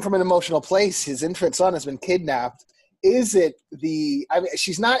governor is coming from an emotional place. His infant son has been kidnapped. Is it I mean,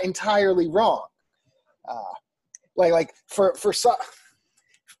 she's not entirely wrong.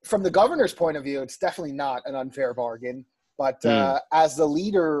 From the governor's point of view, it's definitely not an unfair bargain. But as the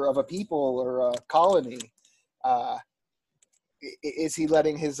leader of a people or a colony, is he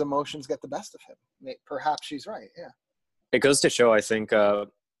letting his emotions get the best of him? Perhaps she's right, yeah. It goes to show, I think,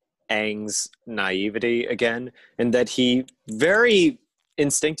 Aang's naivety again, and that he very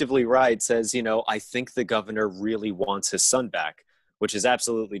instinctively says, you know, I think the governor really wants his son back, which is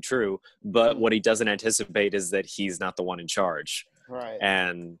absolutely true. But what he doesn't anticipate is that he's not the one in charge. Right.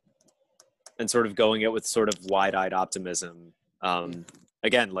 And sort of going it with sort of wide-eyed optimism.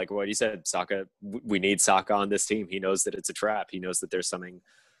 Again, like what you said, Sokka, we need Sokka on this team. He knows that it's a trap. He knows that there's something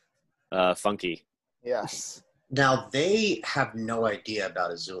funky. Yes. Now, they have no idea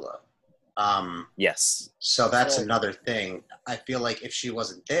about Azula. Yes. So that's another thing. I feel like if she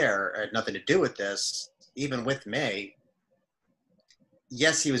wasn't there, or had nothing to do with this, even with Mai,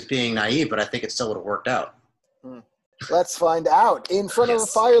 yes, he was being naive, but I think it still would have worked out. Let's find out. In front of the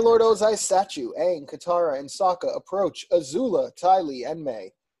Fire Lord Ozai's statue, Aang, Katara, and Sokka approach Azula, Ty Lee, and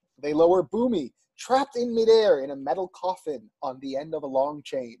Mai. They lower Bumi, trapped in midair in a metal coffin on the end of a long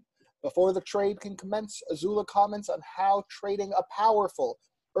chain. Before the trade can commence, Azula comments on how trading a powerful,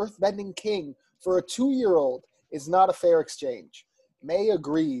 earthbending king for a 2-year-old is not a fair exchange. Mai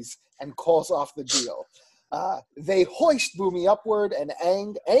agrees and calls off the deal. They hoist Bumi upward, and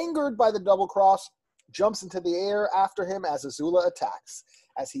Aang, angered by the double cross, jumps into the air after him as Azula attacks.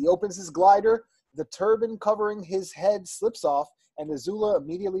 As he opens his glider, the turban covering his head slips off, and Azula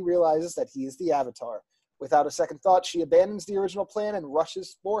immediately realizes that he is the Avatar. Without a second thought, she abandons the original plan and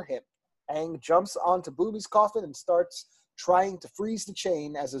rushes for him. Aang jumps onto Bumi's coffin and starts trying to freeze the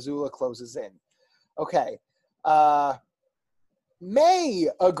chain as Azula closes in. Okay. Mai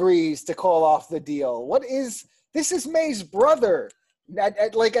agrees to call off the deal. This is Mai's brother.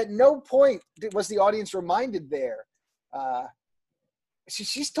 At no point was the audience reminded there.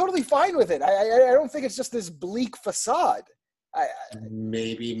 She's totally fine with it. I don't think it's just this bleak facade.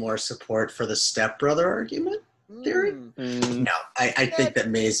 Maybe more support for the stepbrother argument theory? No, I think that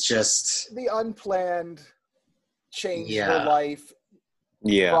Mai's just... The unplanned change her life,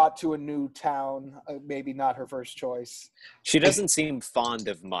 brought to a new town, maybe not her first choice. She doesn't seem fond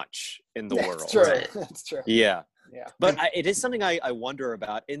of much in the world. True. Right? That's true. Yeah. But it is something I wonder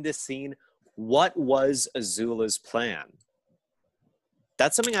about in this scene. What was Azula's plan?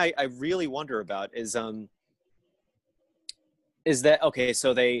 That's something I really wonder about is that, okay,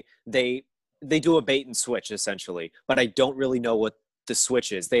 so they do a bait and switch essentially, but I don't really know what the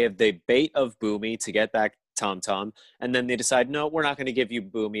switch is. They have the bait of Bumi to get back Tom Tom, and then they decide, no, we're not going to give you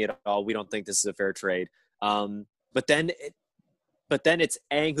Bumi at all. We don't think this is a fair trade. But then it's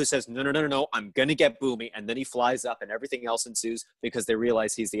Aang who says, no, I'm going to get Bumi. And then he flies up and everything else ensues because they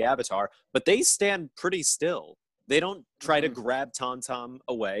realize he's the Avatar. But they stand pretty still. They don't try to grab Tom Tom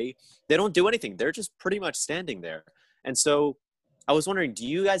away. They don't do anything. They're just pretty much standing there. And so I was wondering, do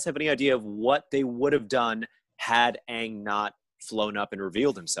you guys have any idea of what they would have done had Aang not flown up and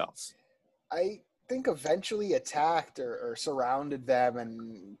revealed himself? I think eventually attacked or surrounded them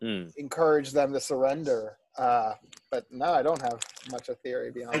and encouraged them to surrender. But no, I don't have much of a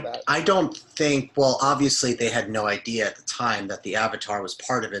theory beyond that. I don't think, well, obviously they had no idea at the time that the Avatar was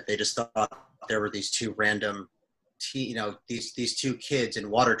part of it. They just thought there were these two random, these two kids in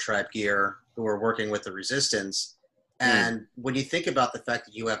Water Tribe gear who were working with the Resistance. And when you think about the fact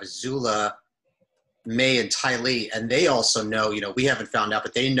that you have Azula, Mai, and Ty Lee, and they also know, we haven't found out,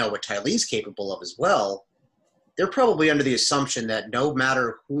 but they know what Ty Lee's capable of as well. They're probably under the assumption that no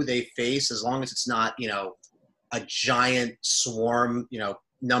matter who they face, as long as it's not, a giant swarm,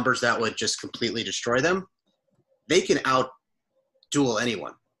 numbers that would just completely destroy them, they can out-duel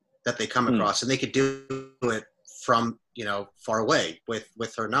anyone that they come across, and they could do it from, far away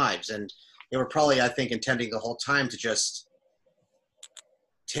with her knives. And they were probably, I think, intending the whole time to just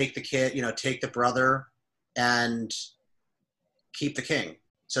take the kid, take the brother and keep the king.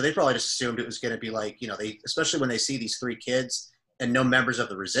 So they probably just assumed it was going to be like, they, especially when they see these three kids and no members of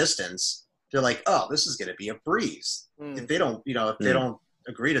the resistance, they're like, oh, this is going to be a breeze. If they don't, if they don't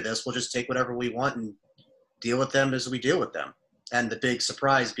agree to this, we'll just take whatever we want and deal with them as we deal with them. And the big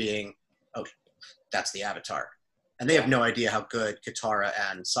surprise being, oh, that's the Avatar. And they have no idea how good Katara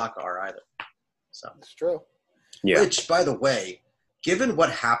and Sokka are either. So it's true. Yeah. Which, by the way, given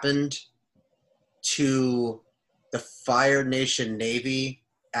what happened to the Fire Nation Navy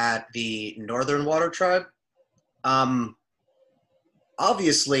at the Northern Water Tribe,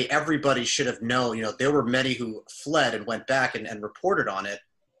 obviously everybody should have known, there were many who fled and went back and reported on it.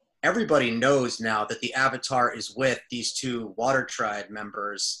 Everybody knows now that the Avatar is with these two Water Tribe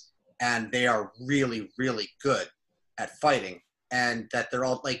members, and they are really, really good at fighting. And that they're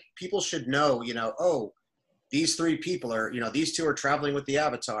all, like, people should know, oh, these three people are, these two are traveling with the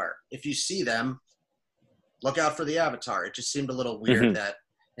Avatar. If you see them, look out for the Avatar. It just seemed a little weird that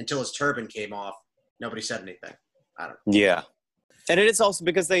until his turban came off, nobody said anything. I don't know. Yeah. And it is also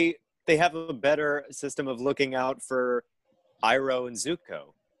because they have a better system of looking out for Iroh and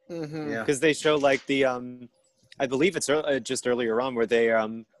Zuko. Because they show like the I believe it's just earlier on where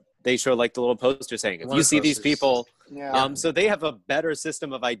they show like the little poster saying if you see these people, so they have a better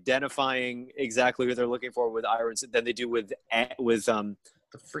system of identifying exactly who they're looking for with Iroh than they do with the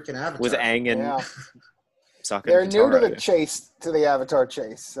freaking Avatar, with Aang and Sokka. They're new to the chase, to the Avatar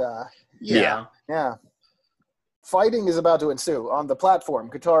chase. Yeah. Fighting is about to ensue. On the platform,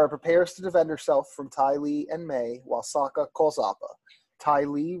 Katara prepares to defend herself from Ty Lee and Mai while Sokka calls Appa. Ty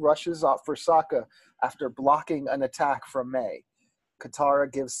Lee rushes up for Sokka after blocking an attack from Mai.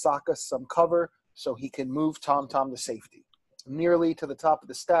 Katara gives Sokka some cover so he can move Tom Tom to safety. Nearly to the top of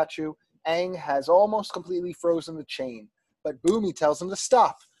the statue, Aang has almost completely frozen the chain, but Bumi tells him to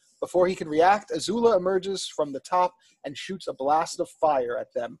stop. Before he can react, Azula emerges from the top and shoots a blast of fire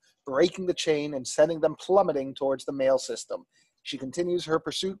at them, breaking the chain and sending them plummeting towards the mail system. She continues her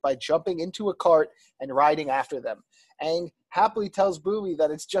pursuit by jumping into a cart and riding after them. Aang happily tells Bumi that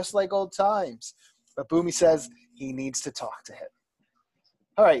it's just like old times, but Bumi says he needs to talk to him.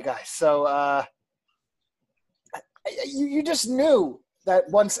 All right, guys, so you just knew that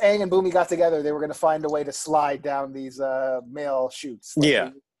once Aang and Bumi got together, they were going to find a way to slide down these mail chutes.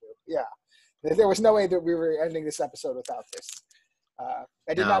 Yeah. There was no way that we were ending this episode without this.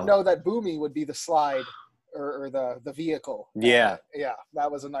 I did not know that Bumi would be the slide or the vehicle. Yeah.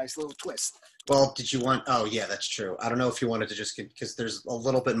 That was a nice little twist. Well, did you want... Oh, yeah, that's true. I don't know if you wanted to just... Because there's a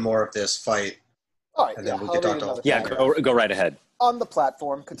little bit more of this fight. All right, and then we could talk to... Yeah, go right ahead. On the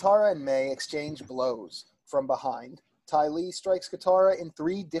platform, Katara and Mai exchange blows from behind. Ty Lee strikes Katara in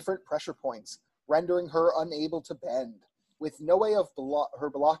 3 different pressure points, rendering her unable to bend. With no way of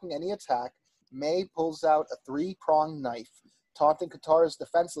her blocking any attack, Mai pulls out a 3-pronged knife, taunting Katara's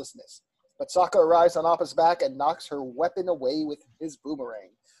defenselessness. But Sokka arrives on Appa's back and knocks her weapon away with his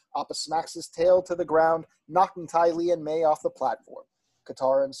boomerang. Appa smacks his tail to the ground, knocking Ty Lee and Mai off the platform.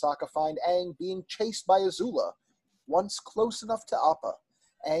 Katara and Sokka find Aang being chased by Azula. Once close enough to Appa,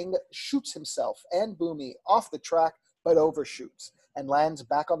 Aang shoots himself and Bumi off the track, but overshoots, and lands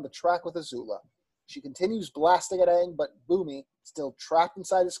back on the track with Azula. She continues blasting at Aang, but Bumi, still trapped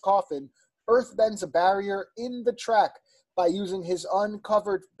inside his coffin, earthbends a barrier in the track by using his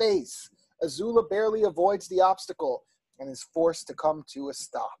uncovered face. Azula barely avoids the obstacle and is forced to come to a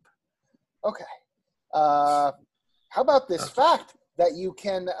stop. Okay. How about this fact that you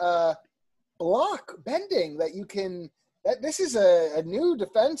can block bending, that you can... That this is a new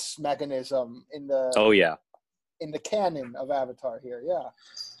defense mechanism in the... in the canon of Avatar here,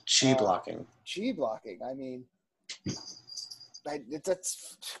 Chi blocking. Chi blocking. I mean,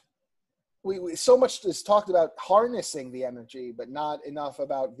 that's... We so much is talked about harnessing the energy, but not enough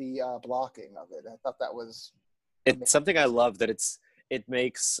about the blocking of it. I thought that was... It's something I love that it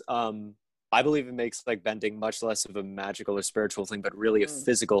makes... I believe it makes like bending much less of a magical or spiritual thing, but really a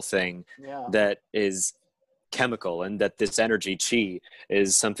physical thing that is chemical, and that this energy, chi,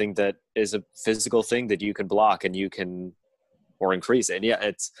 is something that is a physical thing that you can block and you can, or increase it.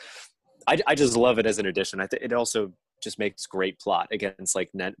 And I just love it as an addition. I think it also just makes great plot against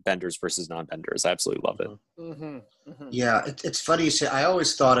like benders versus non-benders. I absolutely love it. Yeah, it's funny you say. I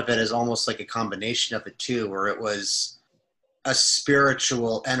always thought of it as almost like a combination of it too, where it was a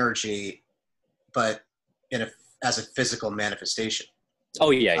spiritual energy, but as a physical manifestation.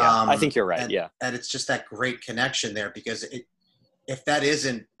 Oh yeah. I think you're right. And it's just that great connection there, because if that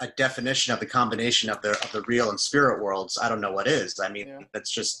isn't a definition of the combination of the real and spirit worlds, I don't know what is. I mean,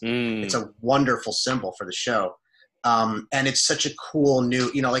 that's just it's a wonderful symbol for the show, and it's such a cool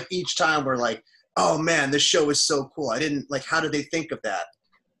new. Like each time we're like, oh man, this show is so cool. I didn't like. How did they think of that?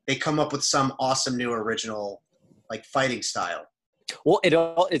 They come up with some awesome new original like fighting style. Well,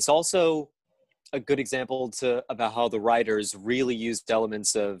 it's also a good example about how the writers really used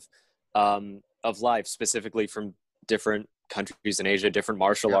elements of life, specifically from different countries in Asia, different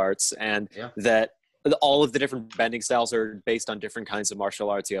martial arts, and that all of the different bending styles are based on different kinds of martial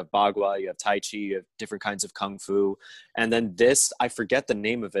arts. You have Bagua, you have Tai Chi, you have different kinds of Kung Fu. And then this, I forget the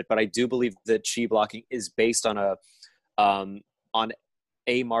name of it, but I do believe that Chi blocking is based on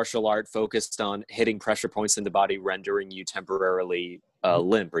a martial art focused on hitting pressure points in the body, rendering you temporarily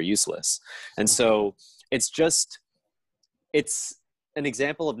limp or useless. And so it's an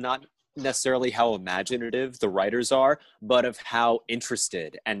example of not necessarily how imaginative the writers are, but of how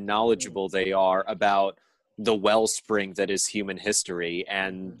interested and knowledgeable they are about the wellspring that is human history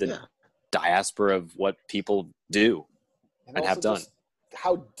and the diaspora of what people do and have done.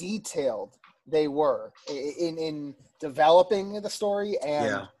 How detailed they were in developing the story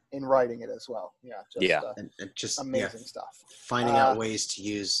and in writing it as well. And just amazing stuff. Finding out ways to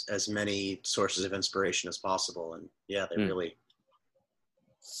use as many sources of inspiration as possible, and they really.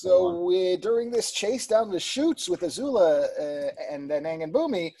 So during this chase down the chutes with AZULA and then Aang and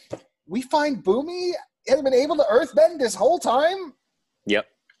Bumi, we find Bumi has been able to earthbend this whole time. Yep.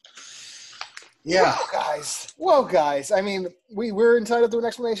 Yeah. Whoa, guys. I mean, we're entitled to an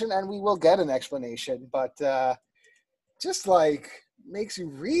explanation, and we will get an explanation, but just like makes you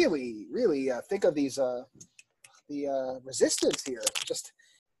really, really think of these the resistance here. Just,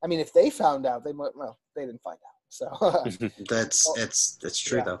 I mean, if they found out, they didn't find out. So that's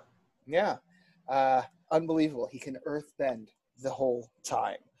true though. Yeah. Unbelievable. He can earthbend the whole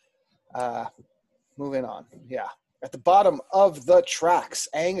time. Moving on. Yeah. At the bottom of the tracks,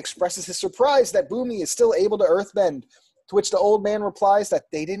 Aang expresses his surprise that Bumi is still able to earthbend, to which the old man replies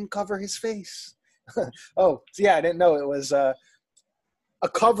that they didn't cover his face. I didn't know it was a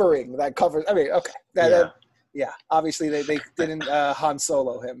covering that covers. I mean, okay. Obviously they didn't Han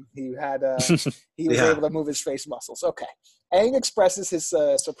Solo him. He had he was able to move his face muscles. Okay. Aang expresses his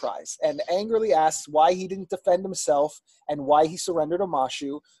surprise and angrily asks why he didn't defend himself and why he surrendered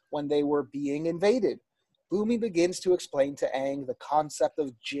Omashu when they were being invaded. Bumi begins to explain to Aang the concept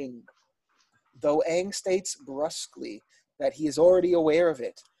of Jing, though Aang states brusquely that he is already aware of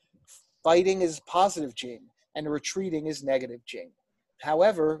it. Fighting is positive Jing and retreating is negative Jing.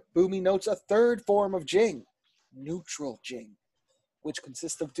 However, Bumi notes a third form of Jing, neutral Jing, which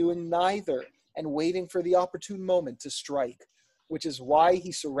consists of doing neither and waiting for the opportune moment to strike, which is why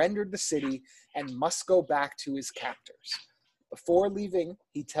he surrendered the city and must go back to his captors. Before leaving,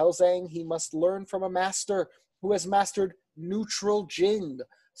 he tells Aang he must learn from a master who has mastered neutral Jing,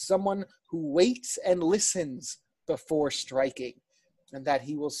 someone who waits and listens before striking, and that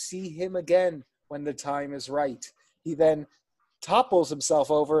he will see him again when the time is right. He then topples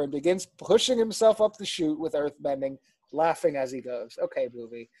himself over and begins pushing himself up the chute with earthbending, laughing as he goes. Okay,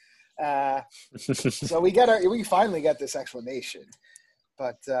 movie. So we finally get this explanation,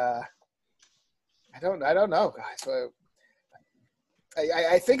 but I don't know, guys.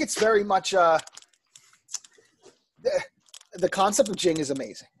 I think it's very much the concept of Jing is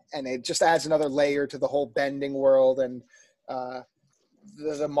amazing, and it just adds another layer to the whole bending world and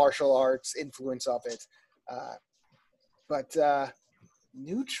the martial arts influence of it. But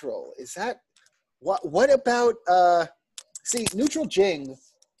neutral, is that what about neutral Jing,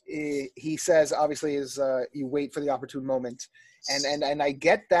 he says obviously is you wait for the opportune moment, and I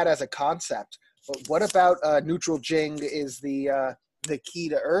get that as a concept, but what about neutral Jing is the key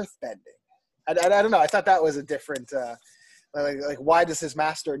to earth bending? I don't know, I thought that was a different like why does his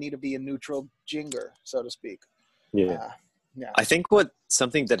master need to be a neutral Jinger, so to speak? I think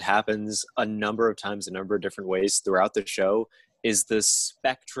something that happens a number of times, a number of different ways throughout the show is the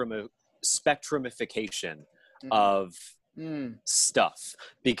spectrumification of stuff.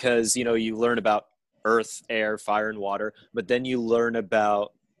 Because, you learn about earth, air, fire, and water, but then you learn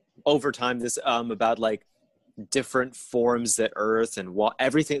about, over time, this about like different forms that earth and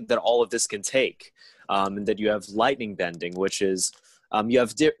everything that all of this can take. And that you have lightning bending, which is, you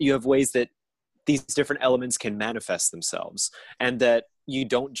have ways that these different elements can manifest themselves, and that you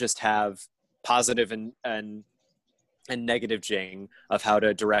don't just have positive and negative Jing of how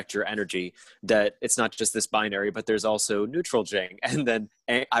to direct your energy, that it's not just this binary, but there's also neutral Jing. And then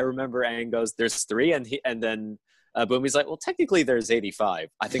I remember Aang goes, there's 3, and then Bumi's like, well, technically there's 85.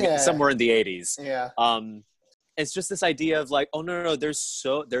 I think it's somewhere in the 80s. It's just this idea of like, oh no, there's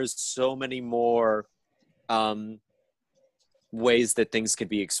so many more ways that things could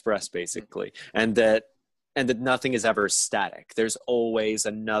be expressed, basically, and that nothing is ever static. There's always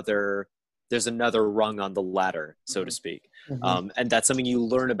another rung on the ladder, so to speak. And that's something you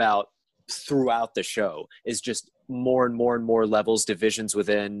learn about throughout the show, is just more and more and more levels, divisions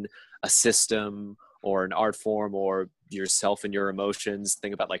within a system or an art form or yourself and your emotions.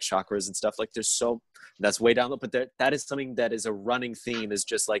 Think about like chakras and stuff. Like that's way down low, but that is something that is a running theme, is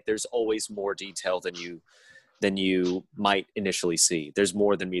just like there's always more detail than you might initially see. There's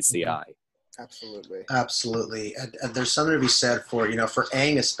more than meets the eye. Absolutely. Absolutely. And there's something to be said for, for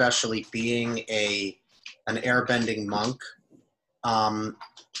Aang especially being an airbending monk,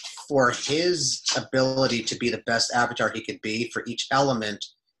 for his ability to be the best avatar he could be for each element,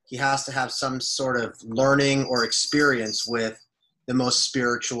 he has to have some sort of learning or experience with the most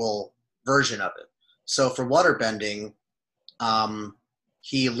spiritual version of it. So for waterbending,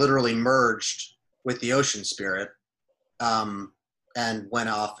 he literally merged with the ocean spirit, and went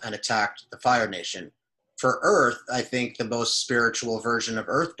off and attacked the Fire Nation. For Earth, I think the most spiritual version of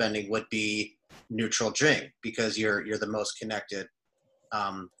earthbending would be neutral Jing, because you're the most connected,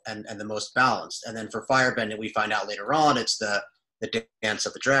 and the most balanced. And then for firebending, we find out later on it's the dance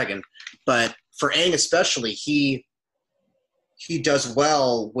of the dragon. But for Aang especially, he does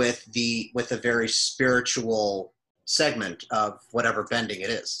well with a very spiritual segment of whatever bending it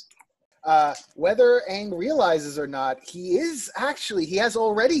is. Whether Aang realizes or not, he has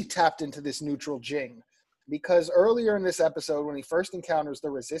already tapped into this neutral Jing, because earlier in this episode, when he first encounters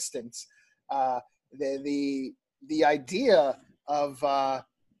the resistance, the idea of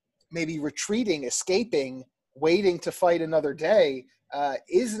maybe retreating, escaping, waiting to fight another day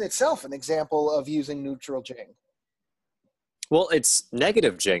is in itself an example of using neutral Jing. Well, it's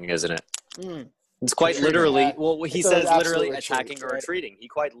negative Jing, isn't it? Mm. It's quite literally, well, he says literally attacking or right? retreating. He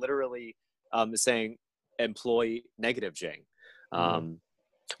quite literally is saying employ negative Jing.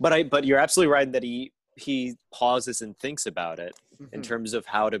 But you're absolutely right that he pauses and thinks about it in terms of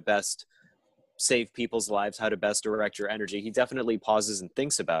how to best save people's lives, how to best direct your energy. He definitely pauses and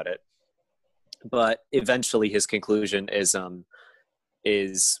thinks about it. But eventually his conclusion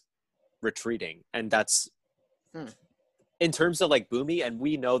is retreating. And that's in terms of like Boomy, and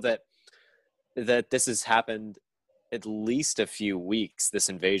we know that this has happened at least a few weeks, this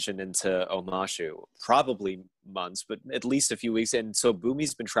invasion into Omashu, probably months, but at least a few weeks. And so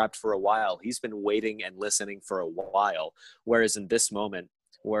Boomy's been trapped for a while. He's been waiting and listening for a while. Whereas in this moment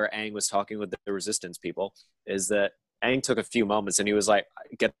where Aang was talking with the resistance people, is that Aang took a few moments and he was like,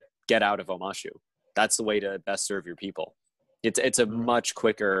 get out of Omashu. That's the way to best serve your people. It's a much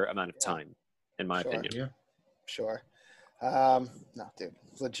quicker amount of time, in my opinion. Yeah. Sure. No, dude.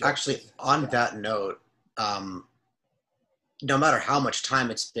 Legit. Actually, on that note, no matter how much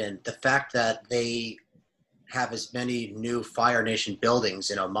time it's been, the fact that they have as many new Fire Nation buildings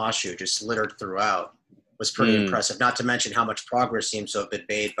in Omashu just littered throughout was pretty impressive. Not to mention how much progress seems to have been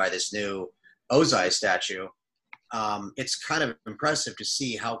made by this new Ozai statue. It's kind of impressive to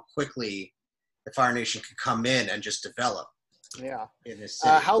see how quickly the Fire Nation can come in and just develop. Yeah. In this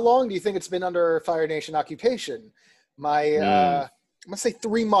city. How long do you think it's been under Fire Nation occupation? I'm gonna say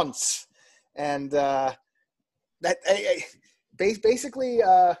 3 months, and basically,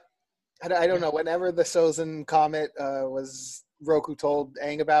 I don't know. Whenever the Sozin comet was, Roku told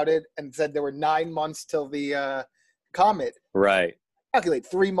Aang about it and said there were 9 months till the comet. Right. Calculate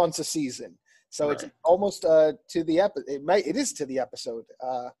 3 months a season, so it's almost to the episode. It is to the episode.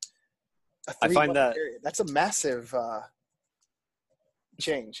 I find that period. That's a massive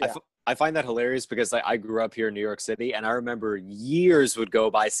change. Yeah. I find that hilarious because I grew up here in New York City, and I remember years would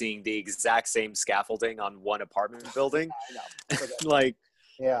go by seeing the exact same scaffolding on one apartment building. I know. Like,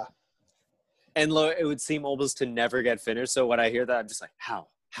 yeah. And it would seem almost to never get finished. So when I hear that, I'm just like, how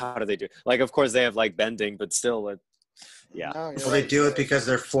do they do it? Like, of course they have like bending, but still, yeah. No, well, they do it because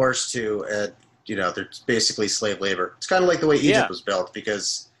they're forced to, they're basically slave labor. It's kind of like the way Egypt was built,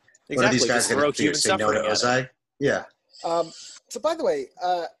 because what are these guys going to do? Say no to Ozai? Yeah. So by the way,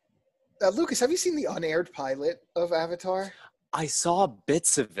 Lucas, have you seen the unaired pilot of Avatar? I saw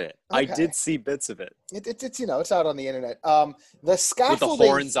bits of it. Okay. I did see bits of it. It's it's out on the internet. The scaffolding with the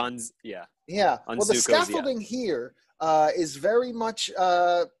horns on, yeah. On well, the Zuko's, scaffolding here is very much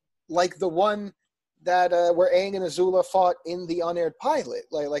like the one that where Aang and Azula fought in the unaired pilot.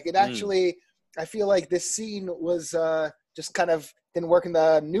 Like it actually, I feel like this scene was just kind of didn't work in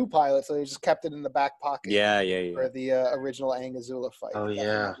the new pilot, so they just kept it in the back pocket. Yeah. For the original Aang Azula fight. Oh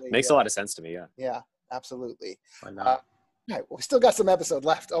yeah, makes a lot of sense to me. Yeah. Yeah, absolutely. Why not? Right, well, we still got some episode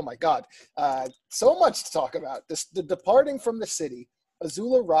left. Oh my God, so much to talk about. The departing from the city,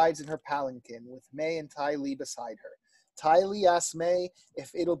 Azula rides in her palanquin with Mai and Ty Lee beside her. Ty Lee asks Mai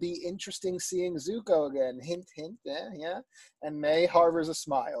if it'll be interesting seeing Zuko again. Hint, hint. Yeah. And Mai harbors a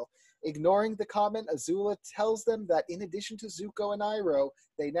smile. Ignoring the comment, Azula tells them that in addition to Zuko and Iroh,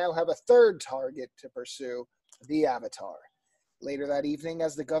 they now have a third target to pursue. the Avatar. Later that evening,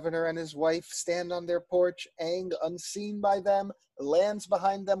 as the governor and his wife stand on their porch, Aang, unseen by them, lands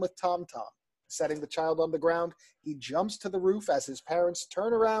behind them with Tom Tom. Setting the child on the ground, he jumps to the roof as his parents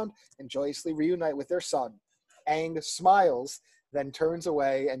turn around and joyously reunite with their son. Aang smiles, then turns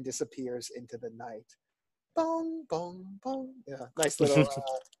away and disappears into the night. Bong, bong, bong. Yeah, nice little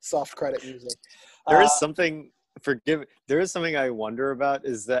soft credit music. There is something, there is something I wonder about,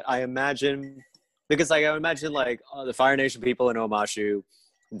 is that I imagine, because like I imagine like the Fire Nation people in Omashu,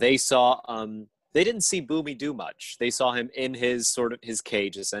 they saw, they didn't see Boomy do much. They saw him in his sort of his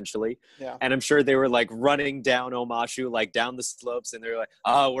cage, essentially. Yeah. And I'm sure they were like running down Omashu, like down the slopes, and they're like,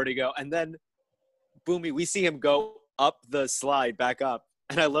 oh, where'd he go? And then Boomy, we see him go up the slide back up.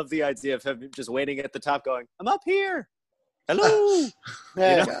 And I love the idea of him just waiting at the top going, I'm up here. Hello.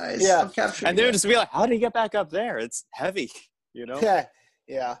 Yeah, guys. yeah. I'm capturing And they'll it. just be like, how did he get back up there? It's heavy, you know? Yeah,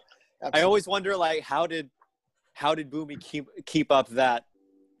 yeah. I always wonder, like, how did Boomy keep up that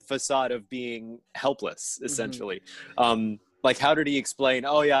facade of being helpless, essentially? Like, how did he explain,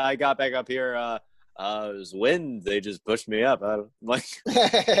 oh yeah, I got back up here, it was wind, they just pushed me up. Like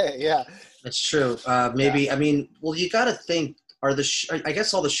yeah. That's true. Maybe, I mean, well, you got to think, I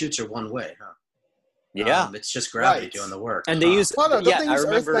guess all the shoots are one way, huh? Yeah. It's just gravity Right. doing the work. And they use, Well, no, don't they I use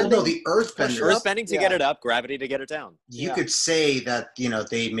remember earthbending? No, the earthbenders. earthbending to Yeah. get it up, gravity to get it down. You could say that,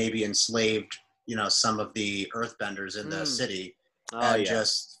 they maybe enslaved, some of the earthbenders in the city and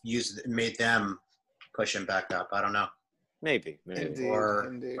just made them push him back up. I don't know. Maybe. Indeed, Or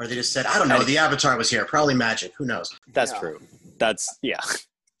indeed. they just said, I don't know, the Avatar was here. Probably magic. Who knows? That's Yeah. true. That's, yeah.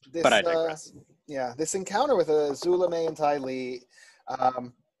 This, But I digress. This encounter with AZULA, Mai and Ty Lee,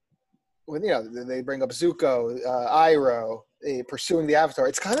 when they bring up Zuko, Iroh, pursuing the Avatar,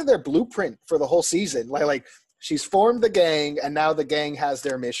 it's kind of their blueprint for the whole season. Like she's formed the gang, and now the gang has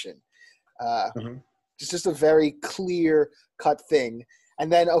their mission. It's just a very clear cut thing.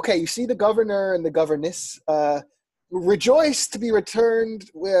 And then, you see the governor and the governess rejoice to be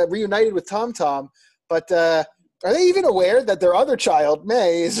reunited with Tom Tom, but are they even aware that their other child,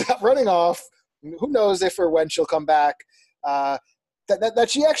 May, is running off? Who knows if or when she'll come back? That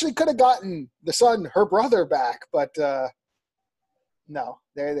she actually could have gotten the son, her brother, back, but no,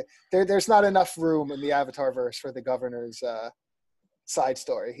 there's not enough room in the Avatar verse for the governor's side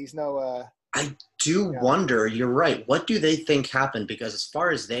story. He's no. I do wonder, you're right, what do they think happened? Because as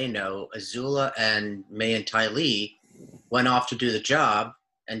far as they know, AZULA and Mai and Ty Lee went off to do the job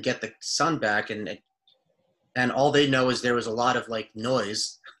and get the son back, and all they know is there was a lot of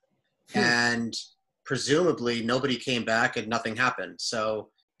noise, and presumably nobody came back and nothing happened. So,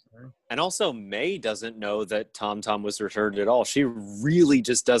 and also May doesn't know that Tom Tom was returned at all. She really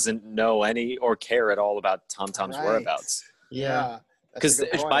just doesn't know any or care at all about Tom Tom's whereabouts. Yeah. Because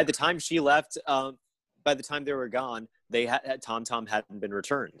by the time she left, by the time they were gone, Tom Tom hadn't been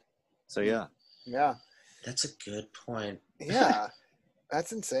returned. So yeah. That's a good point. Yeah,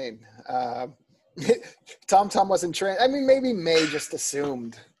 that's insane. Tom Tom wasn't trained. I mean, maybe May just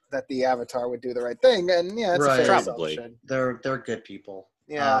assumed that the Avatar would do the right thing, and it's a fair probably. assumption. They're good people.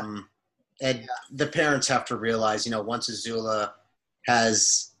 Yeah. And the parents have to realize, once AZULA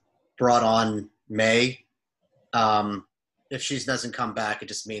has brought on May, if she doesn't come back, it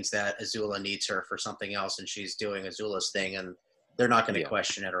just means that AZULA needs her for something else, and she's doing AZULA's thing, and they're not going to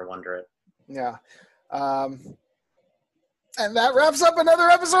question it or wonder it. Yeah. And that wraps up another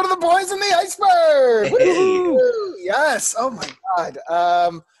episode of The Boys in the Iceberg. Hey. Yes. Oh my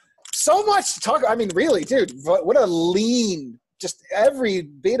God. So much to talk. I mean, really, dude, what a lean, just every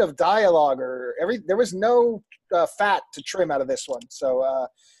bit of dialogue there was no fat to trim out of this one. So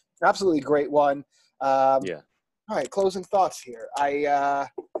absolutely great one. All right. Closing thoughts here. I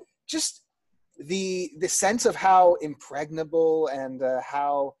just the sense of how impregnable and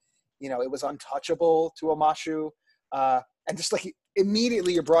how, it was untouchable to Omashu. And just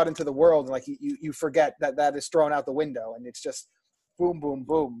immediately you're brought into the world, and you forget that is thrown out the window, and it's just boom, boom,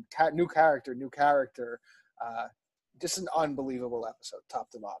 boom, new character. Just an unbelievable episode, top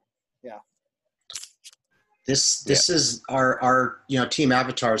to bottom. Yeah. This is our Team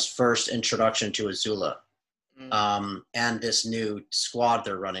Avatar's first introduction to AZULA, and this new squad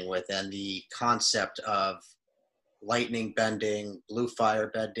they're running with, and the concept of lightning bending, blue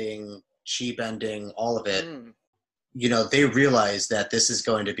fire bending, chi bending, all of it. They realize that this is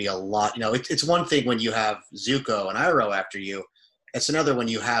going to be a lot. It's one thing when you have Zuko and Iroh after you. It's another when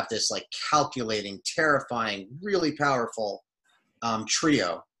you have this calculating, terrifying, really powerful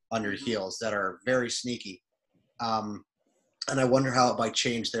trio on your heels that are very sneaky. And I wonder how it might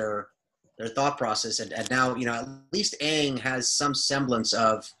change their thought process. And now, at least Aang has some semblance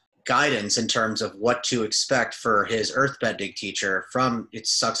of guidance in terms of what to expect for his earthbending teacher from It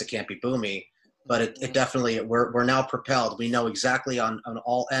Sucks It Can't Be Boomy. But it definitely, we're now propelled. We know exactly on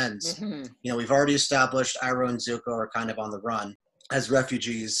all ends. Mm-hmm. You know, we've already established Iroh and Zuko are kind of on the run as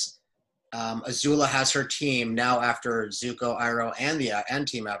refugees. Azula has her team now after Zuko, Iroh, and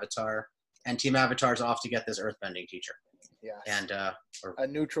Team Avatar. And Team Avatar's off to get this earthbending teacher. Yes. And a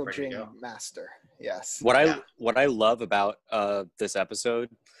neutral Jing master. Yes. What I love about this episode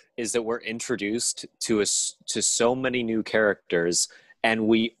is that we're introduced to so many new characters, and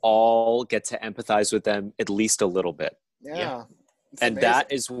we all get to empathize with them at least a little bit. Yeah. And amazing.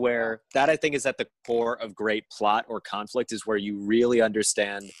 That is where, that I think is at the core of great plot or conflict, is where you really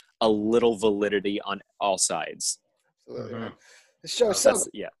understand a little validity on all sides. Absolutely. Mm-hmm. The show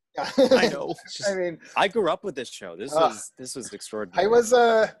I know. I mean, I grew up with this show. This was extraordinary. I was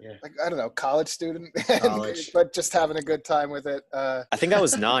like, I don't know, college student, but just having a good time with it. I think I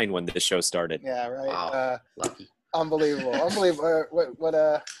was 9 when this show started. Yeah, right. Wow. Lucky. Unbelievable.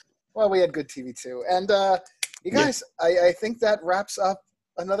 Well, we had good TV too. And you guys, I think that wraps up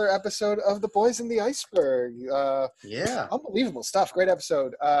another episode of The Boys in the Iceberg. Unbelievable stuff. Great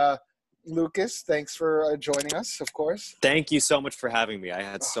episode. Lukas, thanks for joining us, of course. Thank you so much for having me. I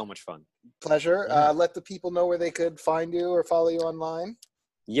had so much fun. Pleasure. Let the people know where they could find you or follow you online.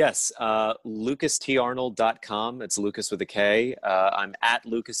 Yes, lukastrnold.com. It's Lukas with a K. I'm at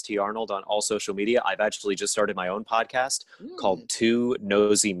Lukas T. Arnold on all social media. I've actually just started my own podcast called Two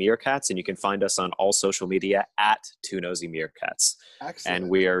Nosy Meerkats, and you can find us on all social media at Two Nosy Meerkats. Excellent. And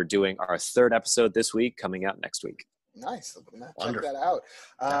we are doing our 3rd episode this week, coming out next week. Nice. Check that out.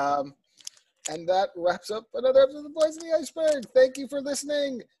 And that wraps up another episode of The Boys in the Iceberg. Thank you for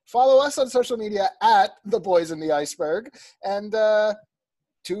listening. Follow us on social media at The Boys in the Iceberg. And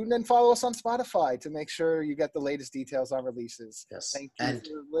tune and follow us on Spotify to make sure you get the latest details on releases. Yes. Thank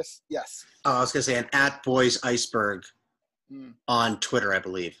you for listening. Yes. Oh, I was going to say an at Boys Iceberg on Twitter, I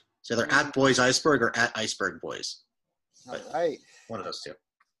believe. So they're at Boys Iceberg or at Iceberg Boys. All right. One of those two.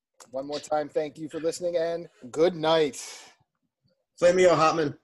 One more time, thank you for listening and good night. Flamio Hotman.